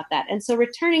normal about that. And so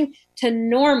returning to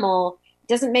normal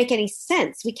doesn't make any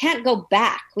sense. We can't go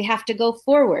back. We have to go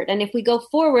forward. And if we go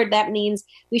forward, that means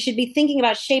we should be thinking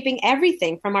about shaping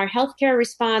everything from our healthcare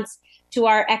response to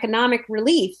our economic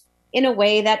relief in a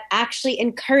way that actually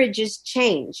encourages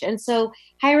change. And so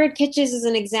Higher Ed Kitchens is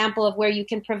an example of where you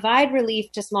can provide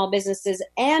relief to small businesses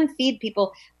and feed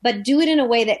people, but do it in a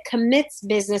way that commits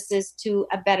businesses to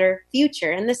a better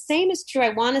future. And the same is true, I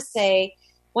want to say,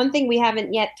 one thing we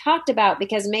haven't yet talked about,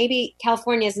 because maybe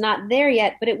California is not there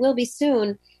yet, but it will be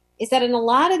soon, is that in a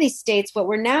lot of these states, what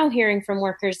we're now hearing from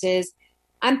workers is,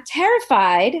 I'm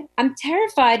terrified. I'm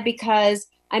terrified because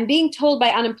I'm being told by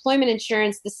unemployment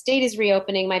insurance the state is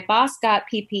reopening. My boss got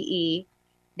PPE.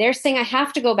 They're saying I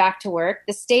have to go back to work.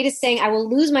 The state is saying I will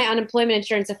lose my unemployment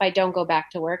insurance if I don't go back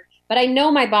to work. But I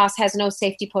know my boss has no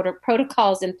safety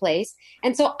protocols in place.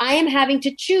 And so I am having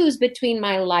to choose between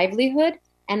my livelihood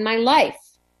and my life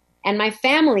and my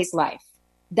family's life.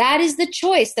 That is the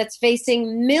choice that's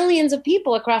facing millions of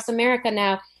people across America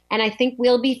now. And I think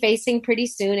we'll be facing pretty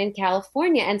soon in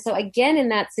California. And so again, in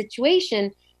that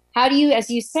situation, how do you, as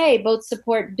you say, both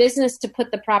support business to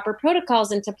put the proper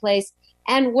protocols into place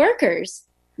and workers?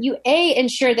 You, A,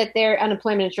 ensure that their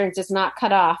unemployment insurance is not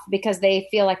cut off because they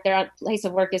feel like their place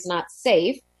of work is not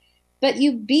safe. But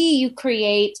you, B, you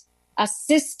create a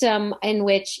system in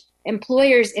which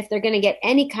employers, if they're going to get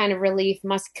any kind of relief,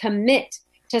 must commit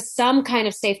to some kind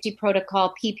of safety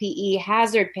protocol, PPE,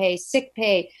 hazard pay, sick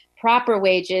pay, proper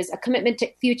wages, a commitment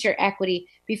to future equity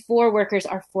before workers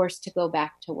are forced to go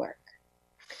back to work.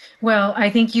 Well, I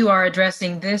think you are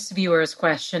addressing this viewer's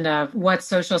question of what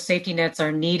social safety nets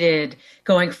are needed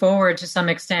going forward to some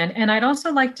extent. And I'd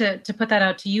also like to put that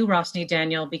out to you, Rosny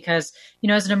Daniel, because, you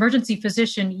know, as an emergency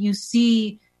physician, you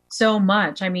see so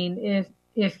much. I mean,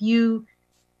 if you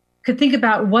could think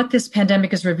about what this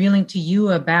pandemic is revealing to you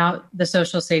about the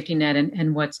social safety net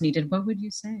and what's needed, what would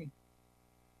you say?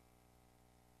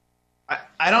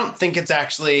 I don't think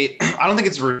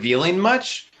it's revealing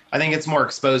much. I think it's more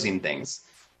exposing things.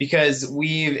 Because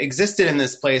we've existed in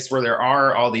this place where there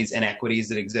are all these inequities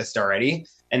that exist already,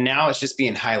 and now it's just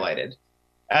being highlighted.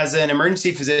 As an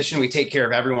emergency physician, we take care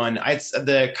of everyone.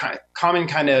 The common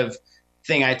kind of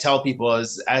thing I tell people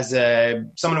is, as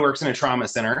someone who works in a trauma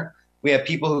center, we have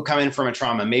people who come in from a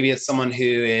trauma. Maybe it's someone who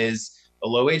is a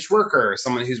low-wage worker,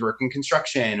 someone who's working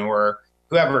construction, or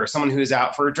whoever, someone who's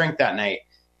out for a drink that night.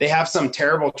 They have some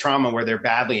terrible trauma where they're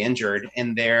badly injured,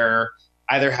 and they're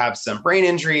either have some brain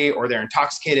injury or they're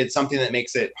intoxicated, something that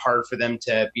makes it hard for them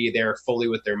to be there fully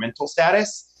with their mental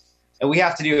status. And we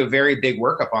have to do a very big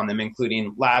workup on them,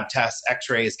 including lab tests,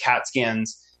 x-rays, CAT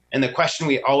scans. And the question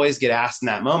we always get asked in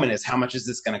that moment is, how much is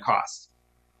this going to cost?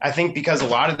 I think because a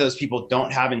lot of those people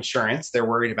don't have insurance, they're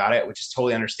worried about it, which is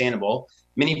totally understandable.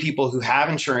 Many people who have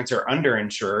insurance are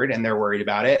underinsured and they're worried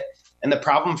about it. And the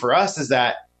problem for us is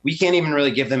that we can't even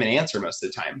really give them an answer most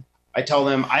of the time. I tell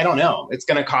them, I don't know. It's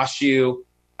going to cost you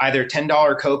either $10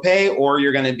 copay or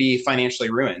you're going to be financially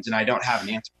ruined, and I don't have an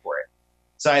answer for it.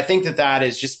 So I think that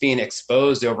is just being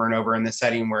exposed over and over in this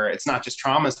setting where it's not just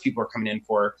traumas people are coming in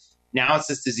for. Now it's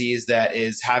this disease that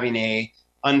is having a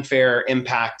unfair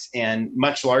impact and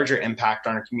much larger impact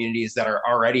on our communities that are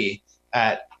already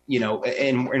at,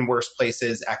 in worse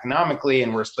places economically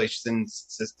and worse places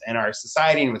in our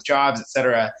society and with jobs, et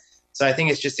cetera. So I think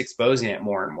it's just exposing it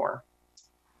more and more.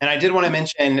 And I did want to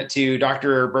mention to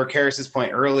Dr. Burke-Harris's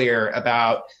point earlier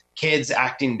about kids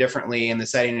acting differently in the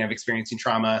setting of experiencing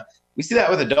trauma. We see that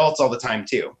with adults all the time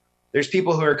too. There's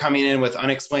people who are coming in with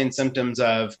unexplained symptoms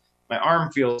of, my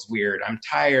arm feels weird, I'm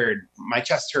tired, my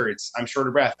chest hurts, I'm short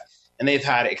of breath. And they've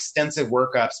had extensive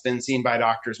workups, been seen by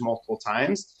doctors multiple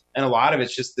times. And a lot of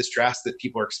it's just the stress that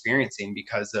people are experiencing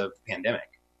because of the pandemic.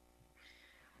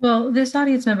 Well, this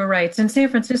audience member writes, in San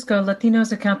Francisco,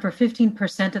 Latinos account for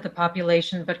 15% of the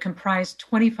population, but comprise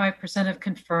 25% of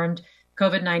confirmed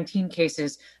COVID-19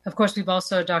 cases. Of course, we've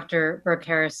also, Dr.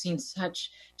 Burke-Harris, seen such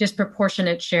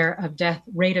disproportionate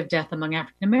rate of death among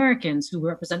African Americans, who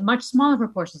represent much smaller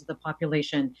proportions of the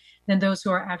population than those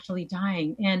who are actually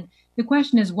dying. And the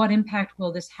question is, what impact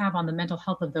will this have on the mental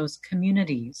health of those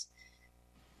communities?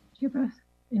 Do you have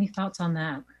any thoughts on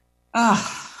that?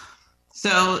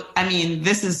 So, I mean,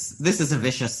 this is a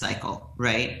vicious cycle,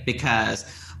 right? Because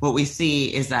what we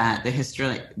see is that the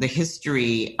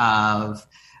history of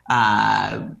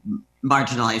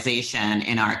marginalization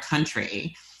in our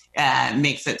country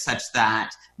makes it such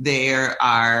that there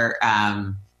are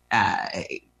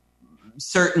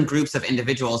certain groups of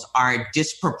individuals are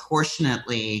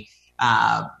disproportionately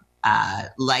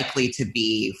likely to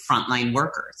be frontline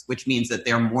workers, which means that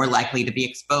they're more likely to be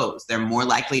exposed. They're more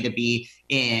likely to be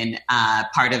in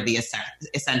part of the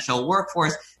essential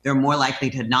workforce. They're more likely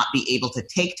to not be able to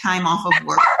take time off of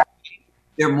work.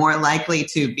 They're more likely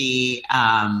to be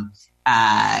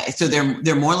so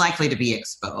they're more likely to be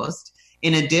exposed.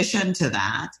 In addition to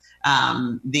that,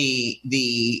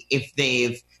 if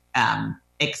they've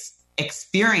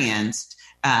experienced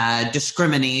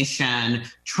discrimination,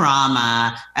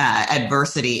 trauma,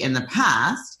 adversity in the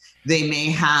past, they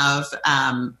may have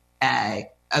a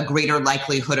greater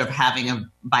likelihood of having a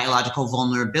biological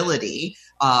vulnerability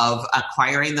of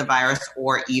acquiring the virus,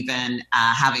 or even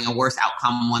having a worse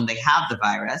outcome when they have the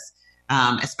virus,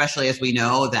 especially as we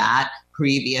know that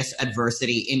previous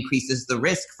adversity increases the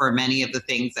risk for many of the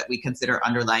things that we consider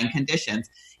underlying conditions,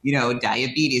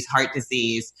 diabetes, heart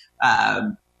disease,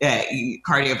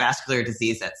 cardiovascular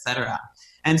disease, et cetera.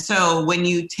 And so when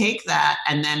you take that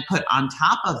and then put on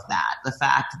top of that the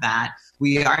fact that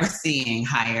we are seeing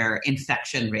higher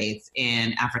infection rates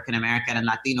in African American and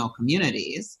Latino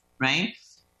communities, right?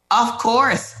 Of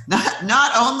course,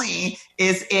 not only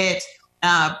is it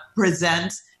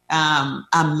presents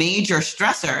a major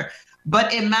stressor,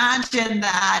 but imagine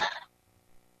that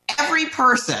every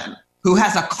person who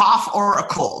has a cough or a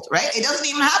cold, right? It doesn't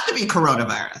even have to be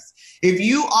coronavirus. If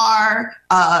you are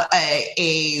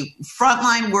a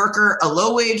frontline worker, a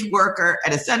low-wage worker,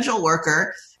 an essential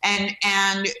worker, and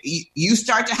you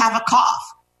start to have a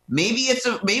cough, maybe it's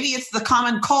the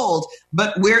common cold,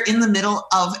 but we're in the middle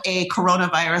of a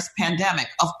coronavirus pandemic.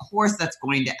 Of course, that's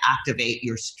going to activate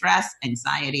your stress,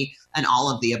 anxiety, and all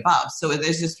of the above. So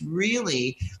there's just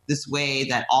really this way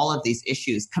that all of these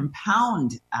issues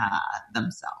compound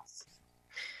themselves.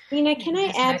 Mina, can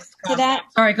I add to that?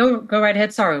 Sorry, go right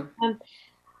ahead, Saru.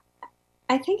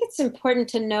 I think it's important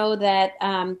to know that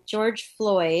George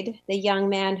Floyd, the young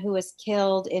man who was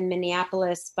killed in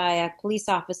Minneapolis by a police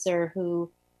officer who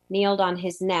kneeled on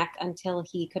his neck until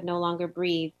he could no longer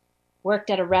breathe, worked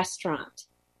at a restaurant.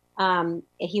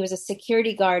 He was a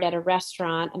security guard at a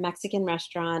restaurant, a Mexican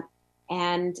restaurant,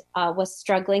 and was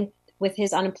struggling with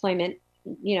his unemployment,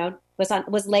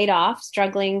 was laid off,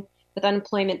 struggling with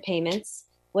unemployment payments,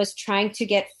 was trying to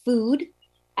get food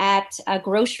at a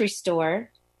grocery store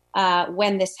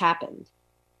when this happened.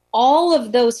 All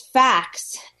of those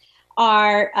facts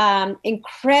are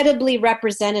incredibly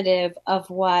representative of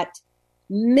what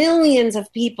millions of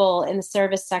people in the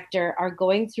service sector are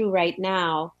going through right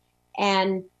now,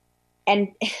 and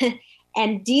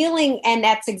dealing, and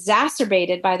that's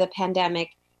exacerbated by the pandemic,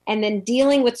 and then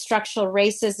dealing with structural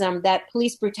racism that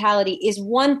police brutality is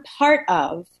one part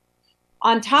of.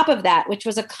 On top of that, which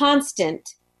was a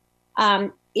constant,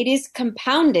 it is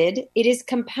compounded,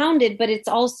 but it's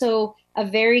also a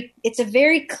very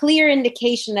clear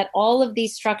indication that all of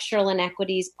these structural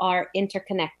inequities are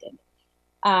interconnected.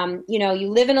 You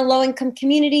live in a low-income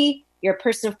community, you're a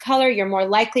person of color, you're more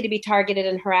likely to be targeted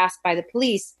and harassed by the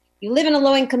police. You live in a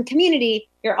low-income community,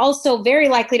 you're also very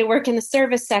likely to work in the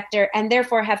service sector and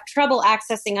therefore have trouble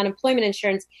accessing unemployment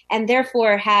insurance and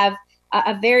therefore have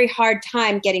a very hard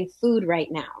time getting food right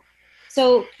now.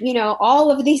 So, all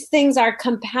of these things are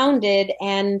compounded.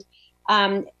 And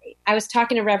I was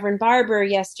talking to Reverend Barber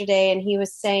yesterday, and he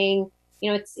was saying,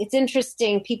 it's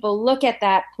interesting. People look at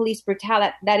that police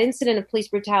brutality, that incident of police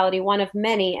brutality, one of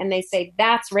many, and they say,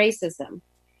 that's racism.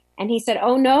 And he said,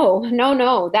 oh,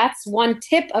 no, that's one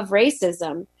tip of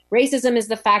racism. Racism is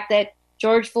the fact that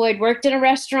George Floyd worked in a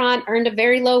restaurant, earned a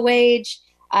very low wage,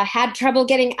 had trouble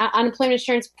getting unemployment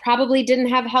insurance, probably didn't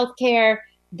have health care.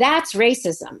 That's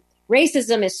racism.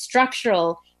 Racism is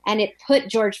structural, and it put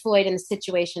George Floyd in the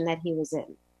situation that he was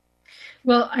in.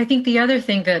 Well, I think the other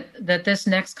thing that this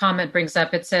next comment brings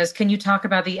up, it says, can you talk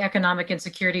about the economic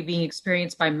insecurity being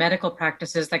experienced by medical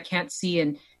practices that can't see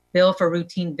and bill for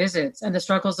routine visits, and the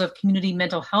struggles of community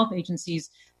mental health agencies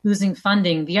losing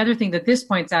funding. The other thing that this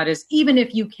points out is even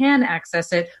if you can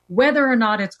access it, whether or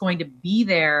not it's going to be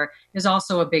there is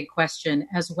also a big question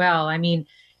as well. I mean,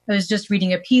 I was just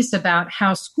reading a piece about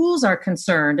how schools are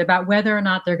concerned about whether or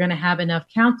not they're going to have enough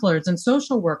counselors and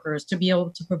social workers to be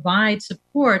able to provide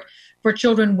support for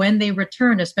children when they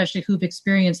return, especially who've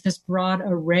experienced this broad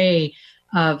array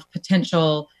of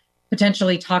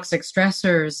potentially toxic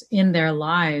stressors in their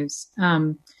lives.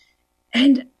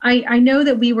 And I know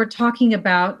that we were talking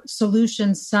about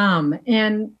solutions some,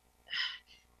 and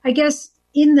I guess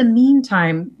in the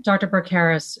meantime, Dr.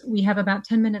 Burke-Harris, we have about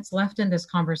 10 minutes left in this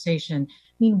conversation.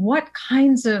 I mean, what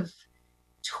kinds of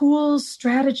tools,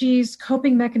 strategies,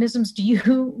 coping mechanisms do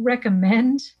you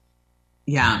recommend?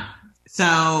 Yeah.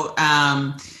 So,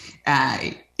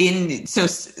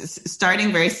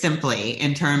 starting very simply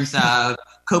in terms of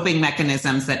coping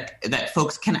mechanisms that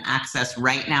folks can access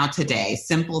right now today,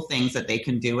 simple things that they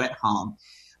can do at home.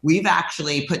 We've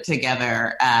actually put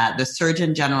together the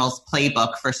Surgeon General's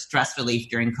playbook for stress relief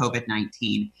during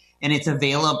COVID-19, and it's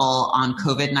available on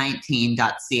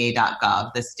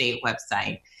covid19.ca.gov, the state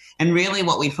website. And really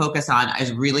what we focus on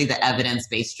is really the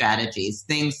evidence-based strategies,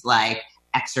 things like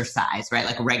exercise, right?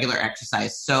 Like regular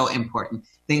exercise, so important.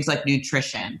 Things like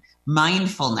nutrition,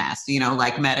 mindfulness,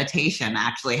 like meditation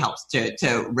actually helps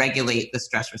to regulate the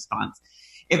stress response.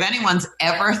 If anyone's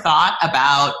ever thought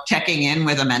about checking in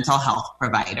with a mental health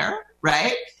provider,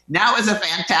 right? Now is a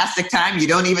fantastic time. You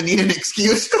don't even need an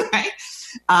excuse, right?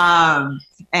 So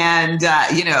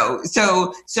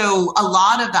a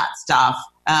lot of that stuff,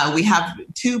 we have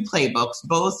two playbooks,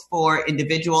 both for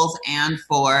individuals and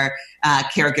for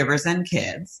caregivers and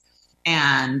kids.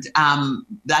 And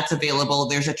that's available.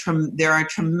 There are a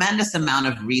tremendous amount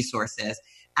of resources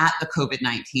at the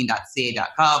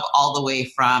covid19.ca.gov, all the way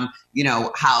from,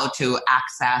 how to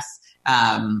access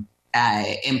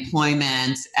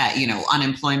employment,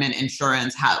 unemployment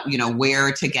insurance, how,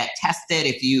 where to get tested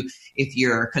if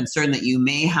you're concerned that you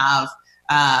may have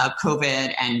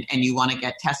COVID and you want to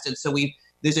get tested. So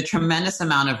there's a tremendous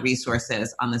amount of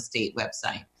resources on the state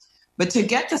website. But to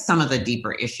get to some of the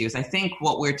deeper issues, I think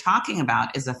what we're talking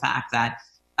about is the fact that,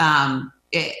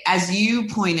 as you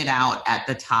pointed out at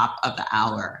the top of the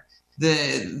hour,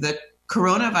 the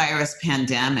coronavirus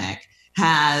pandemic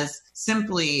has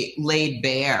simply laid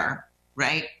bare,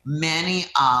 right, many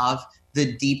of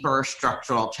the deeper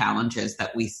structural challenges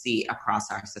that we see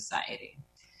across our society.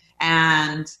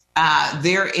 And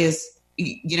there is,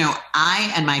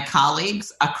 I and my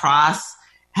colleagues across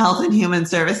Health and Human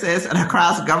Services and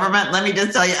across government, let me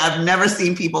just tell you, I've never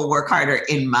seen people work harder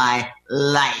in my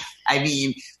life. I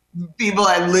mean, people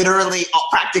are literally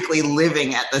practically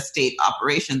living at the State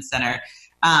Operations Center.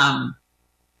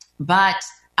 But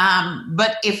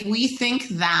if we think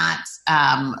that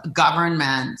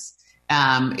government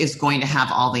is going to have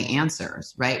all the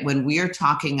answers, right? When we are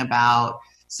talking about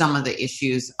some of the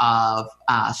issues of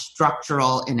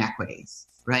structural inequities,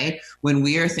 right? When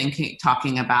we are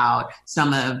talking about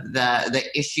some of the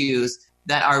issues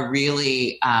that are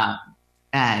really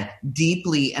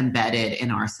deeply embedded in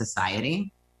our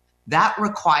society, that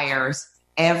requires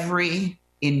every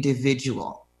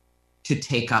individual to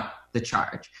take up the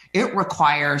charge. It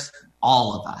requires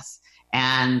all of us.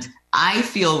 And I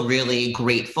feel really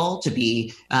grateful to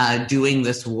be doing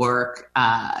this work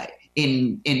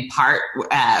in part,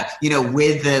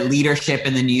 with the leadership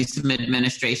in the Newsom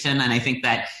administration. And I think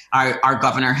that our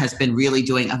governor has been really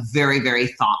doing a very, very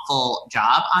thoughtful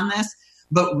job on this.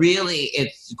 But really,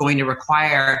 it's going to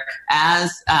require, as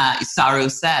Saru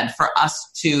said, for us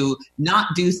to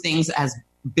not do things as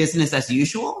business as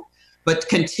usual, but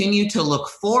continue to look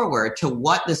forward to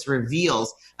what this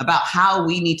reveals about how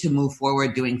we need to move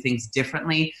forward doing things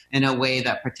differently in a way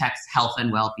that protects health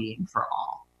and well-being for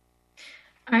all.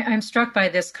 I'm struck by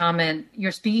this comment.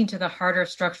 You're speaking to the harder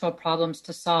structural problems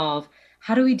to solve.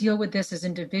 How do we deal with this as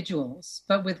individuals,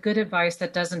 but with good advice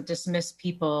that doesn't dismiss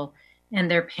people and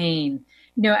their pain?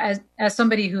 As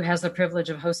somebody who has the privilege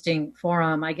of hosting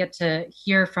Forum, I get to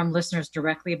hear from listeners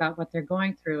directly about what they're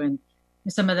going through. And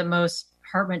some of the most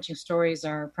heart-wrenching stories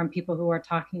are from people who are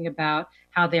talking about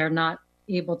how they are not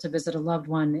able to visit a loved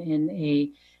one in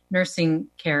a nursing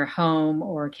care home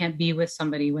or can't be with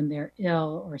somebody when they're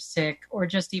ill or sick, or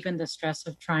just even the stress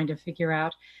of trying to figure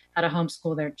out how to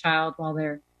homeschool their child while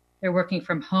they're working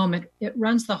from home. It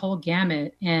runs the whole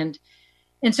gamut. And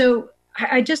so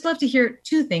I'd just love to hear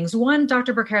two things. One,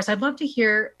 Dr. Burke-Harris, I'd love to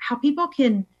hear how people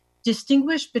can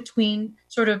distinguish between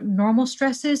sort of normal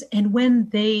stresses and when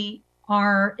they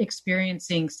are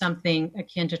experiencing something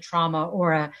akin to trauma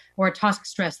or a toxic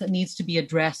stress that needs to be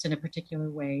addressed in a particular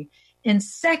way. And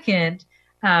second,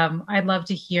 I'd love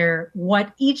to hear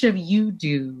what each of you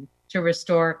do to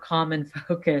restore calm and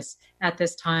focus at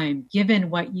this time, given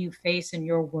what you face in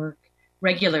your work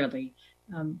regularly.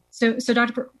 So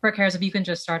Dr. Burke-Harris, if you can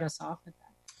just start us off with that.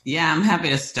 Yeah, I'm happy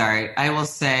to start. I will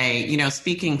say,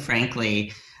 speaking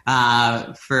frankly,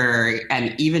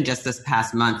 and even just this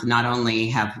past month, not only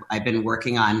have I been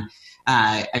working on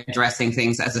addressing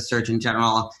things as a Surgeon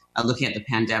General, looking at the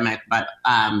pandemic, but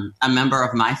a member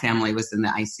of my family was in the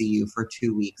ICU for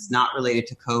 2 weeks, not related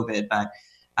to COVID, but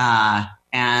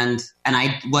and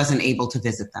I wasn't able to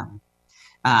visit them.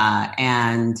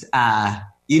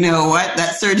 You know what?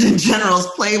 That Surgeon General's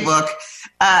playbook,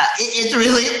 it's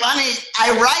really funny.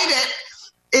 I write it.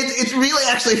 It's really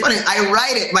actually funny. I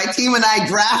write it. My team and I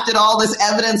drafted all this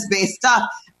evidence-based stuff,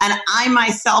 and I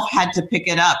myself had to pick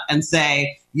it up and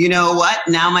say, you know what?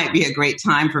 Now might be a great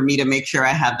time for me to make sure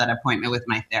I have that appointment with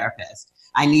my therapist.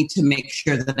 I need to make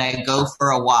sure that I go for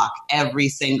a walk every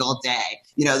single day,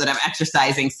 that I'm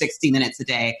exercising 60 minutes a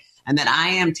day, and that I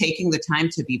am taking the time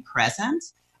to be present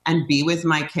and be with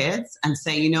my kids and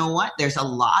say, you know what? There's a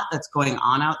lot that's going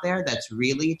on out there that's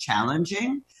really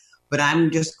challenging, but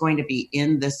I'm just going to be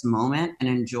in this moment and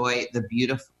enjoy the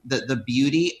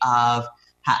beauty of,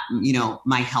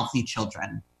 my healthy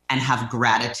children, and have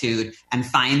gratitude and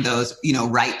find those,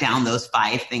 write down those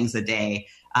 5 things a day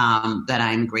that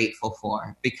I'm grateful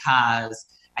for. Because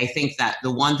I think that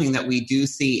the one thing that we do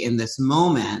see in this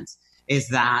moment is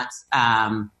that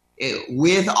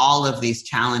with all of these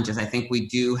challenges, I think we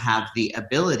do have the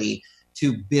ability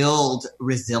to build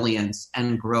resilience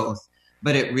and growth,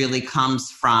 but it really comes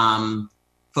from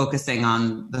focusing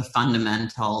on the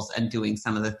fundamentals and doing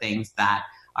some of the things that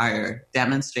are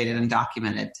demonstrated and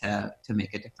documented to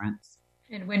make a difference.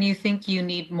 And when you think you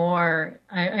need more,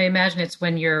 I imagine it's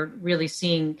when you're really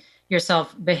seeing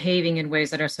yourself behaving in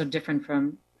ways that are so different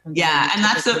from yeah, and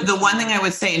that's the one thing I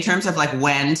would say in terms of like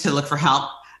when to look for help.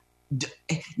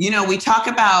 We talk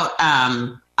about,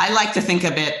 I like to think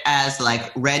of it as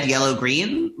like red, yellow,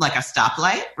 green, like a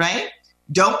stoplight, right?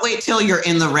 Don't wait till you're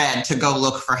in the red to go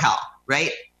look for help,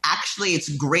 right? Actually, it's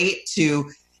great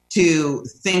to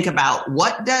think about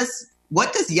what does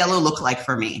yellow look like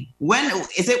for me? When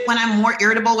is it? When I'm more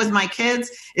irritable with my kids?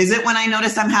 Is it when I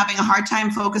notice I'm having a hard time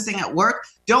focusing at work?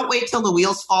 Don't wait till the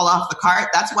wheels fall off the cart.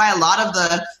 That's why a lot of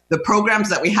the programs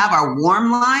that we have are warm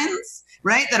lines,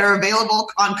 right? That are available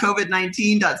on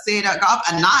covid19.ca.gov,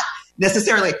 and not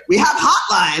necessarily, we have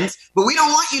hotlines, but we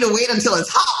don't want you to wait until it's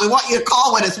hot. We want you to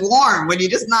call when it's warm, when you're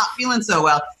just not feeling so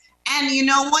well. And you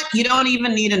know what? You don't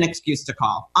even need an excuse to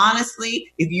call.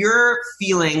 Honestly, if you're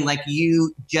feeling like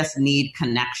you just need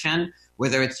connection,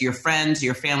 whether it's your friends,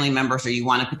 your family members, or you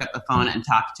want to pick up the phone and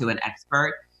talk to an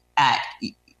expert,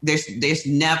 there's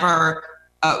never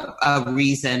a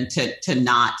reason to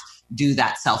not do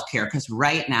that self-care, because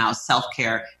right now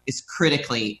self-care is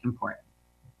critically important.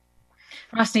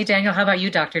 Rosny Daniel, how about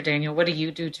you, Dr. Daniel? What do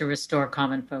you do to restore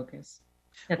calm and focus?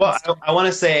 Well, I want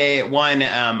to say, one,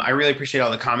 I really appreciate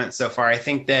all the comments so far. I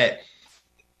think that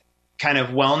kind of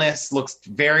wellness looks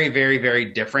very, very, very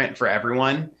different for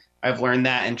everyone. I've learned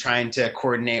that in trying to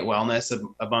coordinate wellness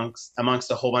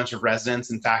amongst a whole bunch of residents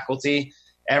and faculty.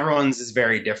 Everyone's is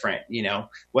very different.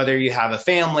 Whether you have a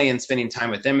family and spending time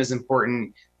with them is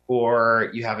important, or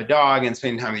you have a dog and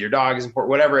spending time with your dog is important.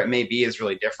 Whatever it may be is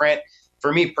really different.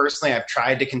 For me personally, I've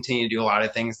tried to continue to do a lot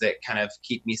of things that kind of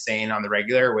keep me sane on the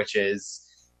regular, which is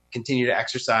continue to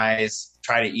exercise,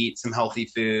 try to eat some healthy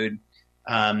food.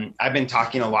 I've been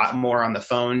talking a lot more on the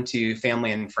phone to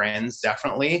family and friends,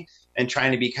 definitely, and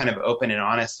trying to be kind of open and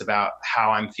honest about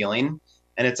how I'm feeling.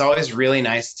 And it's always really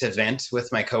nice to vent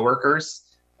with my coworkers.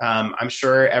 I'm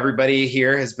sure everybody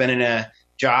here has been in a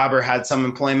job or had some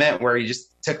employment where you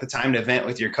just took the time to vent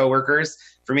with your coworkers.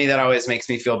 For me, that always makes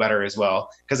me feel better as well,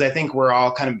 because I think we're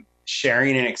all kind of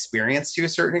sharing an experience to a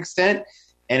certain extent.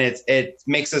 And it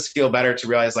makes us feel better to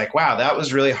realize, like, wow, that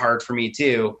was really hard for me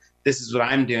too. This is what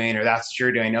I'm doing, or that's what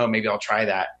you're doing. Oh, maybe I'll try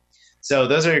that. So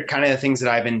those are kind of the things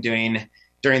that I've been doing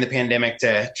during the pandemic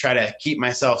to try to keep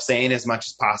myself sane as much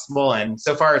as possible. And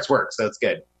so far it's worked, so it's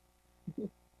good.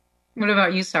 What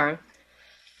about you, Saru?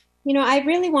 I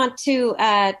really want to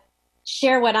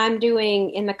share what I'm doing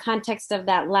in the context of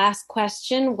that last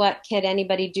question. What could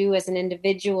anybody do as an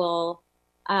individual?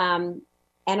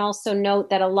 And also note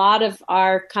that a lot of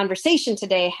our conversation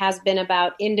today has been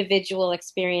about individual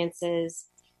experiences,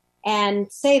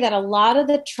 and say that a lot of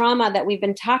the trauma that we've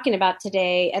been talking about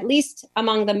today, at least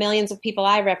among the millions of people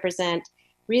I represent,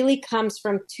 really comes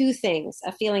from 2 things: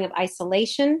 a feeling of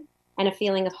isolation and a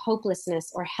feeling of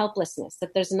hopelessness or helplessness,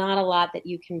 that there's not a lot that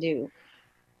you can do.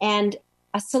 And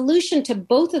a solution to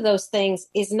both of those things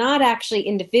is not actually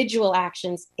individual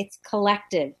actions, it's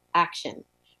collective action.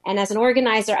 And as an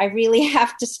organizer, I really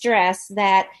have to stress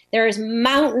that there is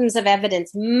mountains of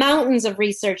evidence, mountains of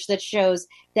research that shows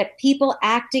that people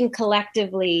acting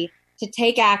collectively to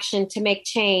take action, to make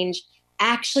change,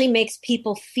 actually makes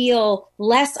people feel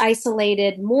less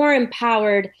isolated, more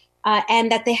empowered,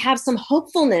 and that they have some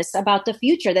hopefulness about the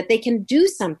future, that they can do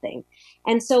something.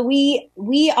 And so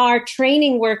we are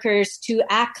training workers to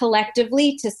act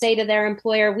collectively, to say to their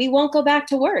employer, we won't go back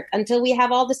to work until we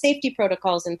have all the safety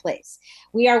protocols in place.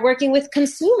 We are working with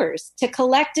consumers to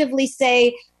collectively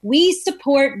say, we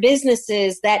support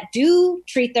businesses that do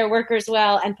treat their workers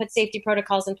well and put safety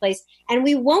protocols in place, and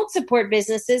we won't support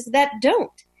businesses that don't.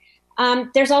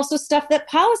 There's also stuff that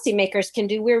policymakers can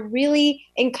do. We're really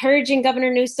encouraging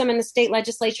Governor Newsom and the state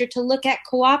legislature to look at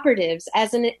cooperatives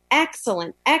as an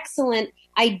excellent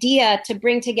idea to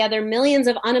bring together millions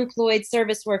of unemployed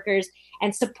service workers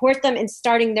and support them in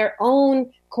starting their own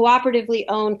cooperatively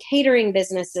owned catering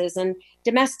businesses and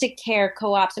domestic care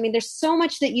co-ops. I mean, there's so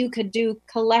much that you could do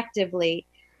collectively.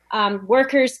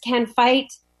 Workers can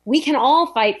fight. We can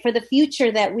all fight for the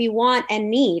future that we want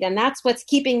and need. And that's what's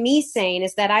keeping me sane,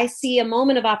 is that I see a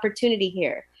moment of opportunity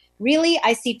here. Really,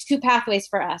 I see two pathways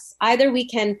for us. Either we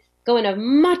can go in a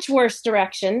much worse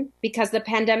direction because the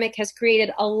pandemic has created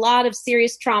a lot of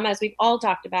serious trauma, as we've all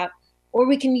talked about, or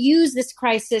we can use this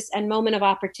crisis and moment of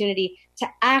opportunity to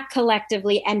act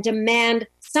collectively and demand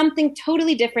something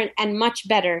totally different and much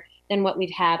better than what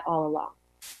we've had all along.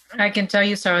 I can tell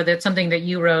you, Saru, that something that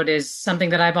you wrote is something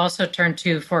that I've also turned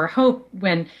to for hope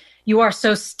when you are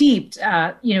so steeped,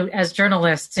 as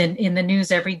journalists in the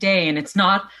news every day, and it's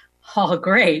not all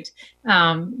great.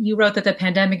 You wrote that the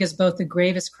pandemic is both the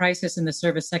gravest crisis in the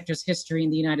service sector's history in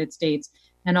the United States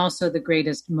and also the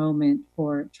greatest moment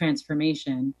for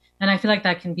transformation. And I feel like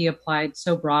that can be applied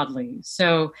so broadly.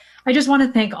 So I just want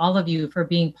to thank all of you for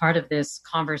being part of this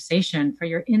conversation, for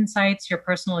your insights, your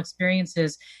personal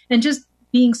experiences, and just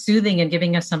being soothing and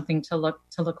giving us something to look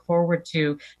forward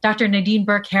to. Dr. Nadine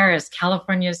Burke-Harris,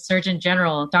 California's Surgeon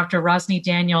General, Dr. Rosny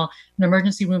Daniel, an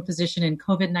emergency room physician and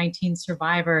COVID-19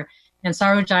 survivor, and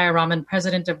Saru Jayaraman,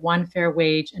 President of One Fair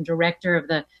Wage and Director of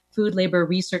the Food Labor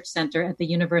Research Center at the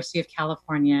University of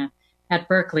California at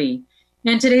Berkeley.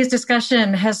 And today's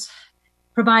discussion has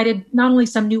provided not only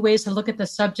some new ways to look at the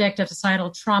subject of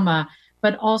societal trauma,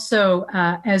 but also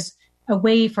as a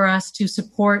way for us to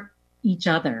support each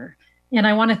other. And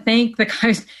I want to thank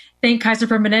Kaiser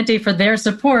Permanente for their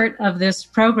support of this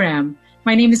program.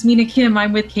 My name is Mina Kim.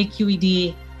 I'm with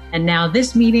KQED. And now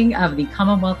this meeting of the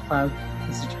Commonwealth Club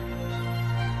is adjourned.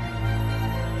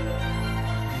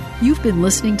 You've been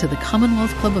listening to the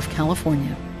Commonwealth Club of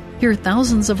California. Hear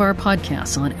thousands of our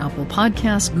podcasts on Apple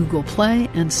Podcasts, Google Play,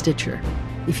 and Stitcher.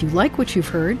 If you like what you've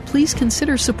heard, please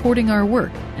consider supporting our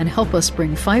work and help us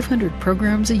bring 500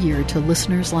 programs a year to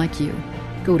listeners like you.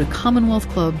 Go to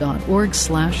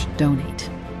commonwealthclub.org/donate.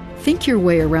 Think your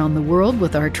way around the world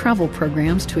with our travel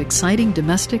programs to exciting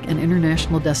domestic and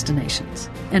international destinations.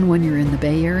 And when you're in the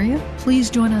Bay Area, please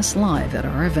join us live at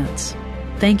our events.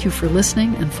 Thank you for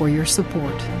listening and for your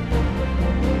support.